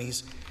foreign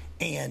armies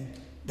and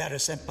that are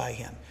sent by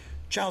him.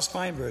 Charles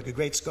Feinberg, a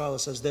great scholar,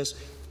 says this: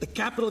 the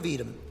capital of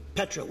Edom,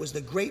 Petra, was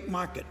the great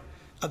market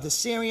of the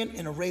Syrian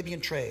and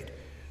Arabian trade,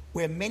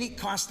 where many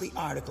costly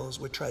articles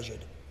were treasured.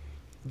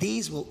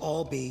 These will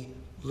all be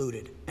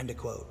looted, end of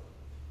quote.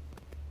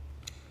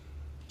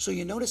 So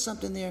you notice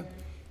something there?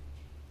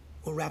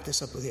 We'll wrap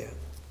this up with here.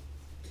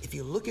 If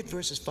you look at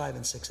verses 5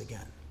 and 6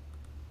 again,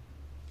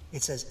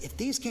 it says, if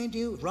these came to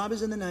you,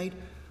 robbers in the night,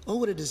 oh,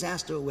 what a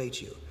disaster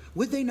awaits you.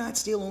 Would they not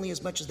steal only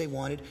as much as they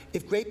wanted?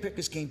 If grape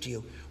pickers came to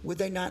you, would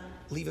they not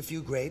leave a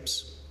few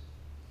grapes?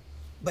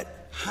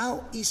 But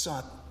how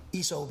Esau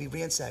will be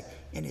ransacked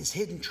and his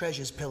hidden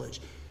treasures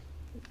pillaged.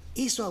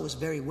 Esau was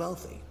very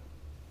wealthy.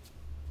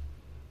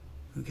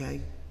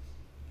 Okay?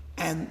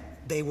 And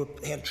they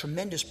had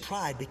tremendous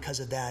pride because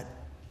of that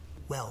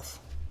wealth.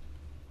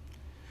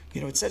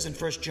 You know, it says in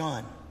 1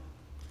 John,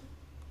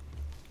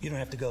 you don't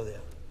have to go there.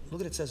 Look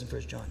what it says in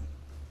 1 John.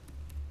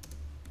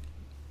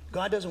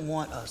 God doesn't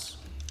want us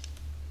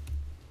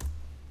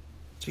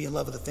to be in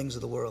love with the things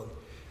of the world.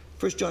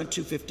 1 John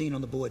 2:15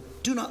 on the board.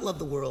 Do not love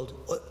the world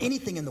or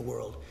anything in the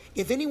world.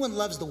 If anyone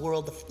loves the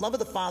world, the love of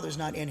the Father is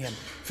not in him.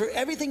 For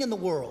everything in the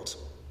world,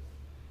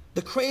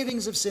 the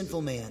cravings of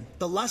sinful man,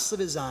 the lusts of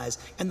his eyes,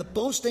 and the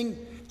boasting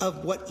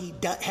of what he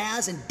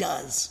has and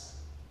does,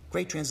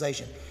 great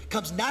translation,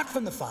 comes not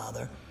from the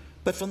Father,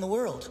 but from the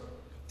world.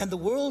 And the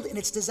world and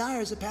its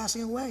desires are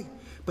passing away.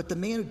 But the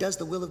man who does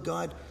the will of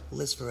God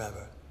lives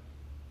forever.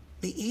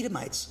 The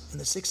Edomites in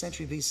the 6th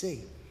century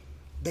BC,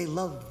 they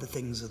loved the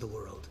things of the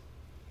world.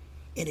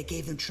 And it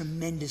gave them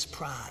tremendous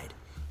pride.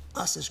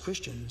 Us as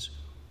Christians,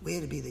 we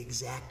had to be the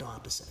exact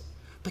opposite.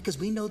 Because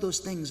we know those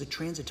things are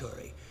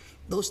transitory.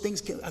 Those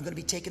things are going to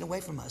be taken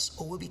away from us,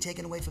 or we'll be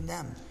taken away from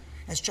them.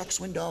 As Chuck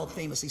Swindoll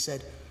famously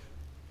said,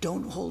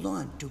 don't hold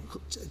on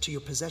to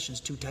your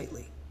possessions too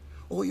tightly,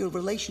 or your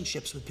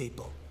relationships with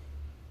people.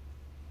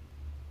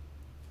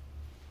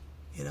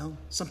 You know,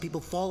 some people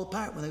fall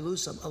apart when they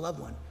lose a loved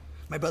one.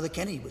 My brother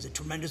Kenny was a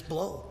tremendous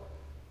blow,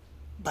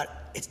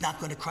 but it's not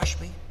going to crush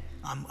me.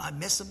 I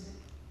miss him,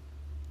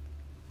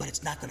 but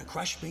it's not going to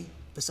crush me.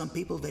 For some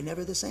people, they're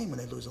never the same when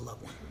they lose a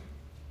loved one.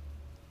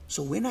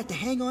 So we're not to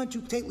hang on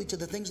too tightly to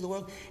the things of the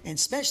world, and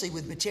especially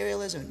with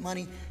materialism and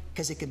money,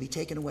 because it can be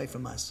taken away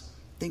from us.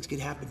 Things could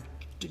happen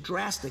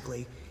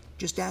drastically.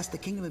 Just ask the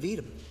kingdom of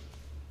Edom.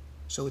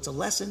 So it's a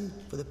lesson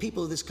for the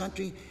people of this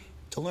country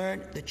to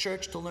learn, the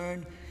church to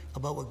learn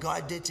about what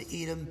God did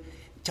to Edom.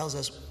 It tells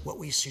us what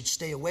we should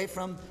stay away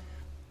from,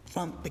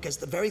 because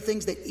the very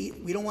things that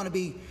we don't want to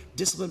be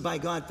disciplined by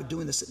God for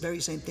doing the very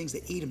same things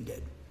that Edom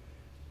did.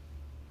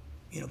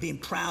 You know, being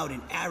proud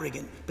and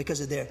arrogant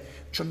because of their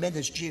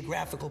tremendous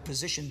geographical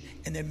position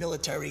and their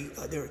military,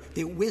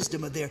 their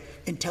wisdom of their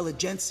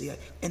intelligentsia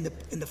and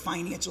the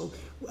financial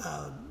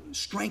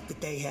strength that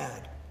they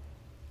had.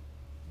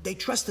 They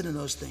trusted in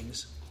those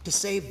things to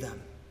save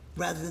them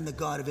rather than the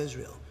God of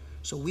Israel.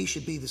 So we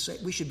should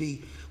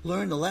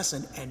learn the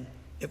lesson, and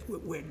if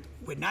we're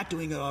not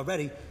doing it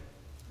already,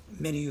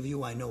 many of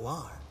you I know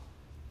are.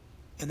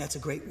 And that's a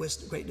great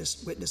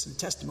witness and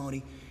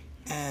testimony,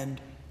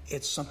 and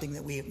it's something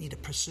that we need to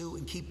pursue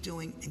and keep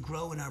doing and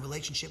grow in our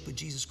relationship with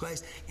Jesus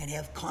Christ and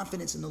have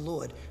confidence in the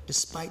Lord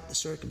despite the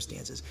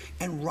circumstances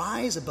and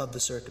rise above the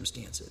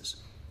circumstances,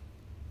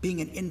 being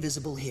an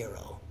invisible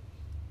hero,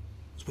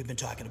 as we've been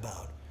talking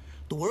about.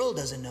 The world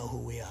doesn't know who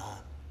we are,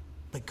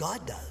 but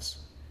God does.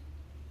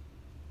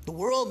 The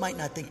world might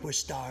not think we're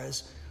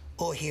stars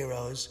or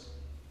heroes,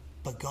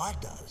 but God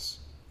does.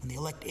 And the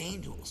elect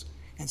angels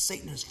and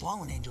Satan and his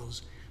fallen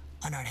angels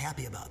are not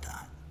happy about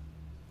that.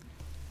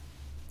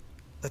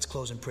 Let's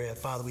close in prayer.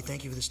 Father, we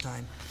thank you for this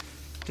time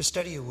to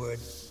study your word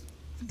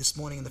this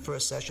morning in the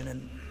first session.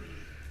 And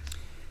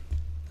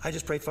I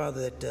just pray,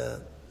 Father, that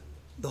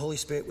the Holy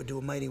Spirit would do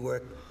a mighty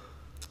work.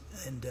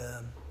 And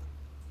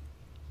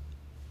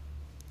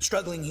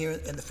struggling here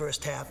in the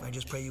first half, I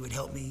just pray you would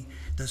help me.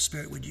 The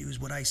Spirit would use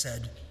what I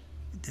said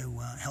to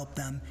help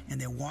them in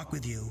their walk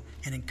with you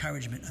and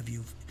encouragement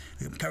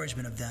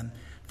of them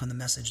from the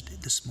message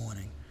this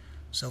morning.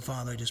 So,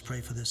 Father, I just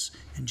pray for this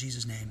in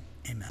Jesus' name.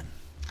 Amen.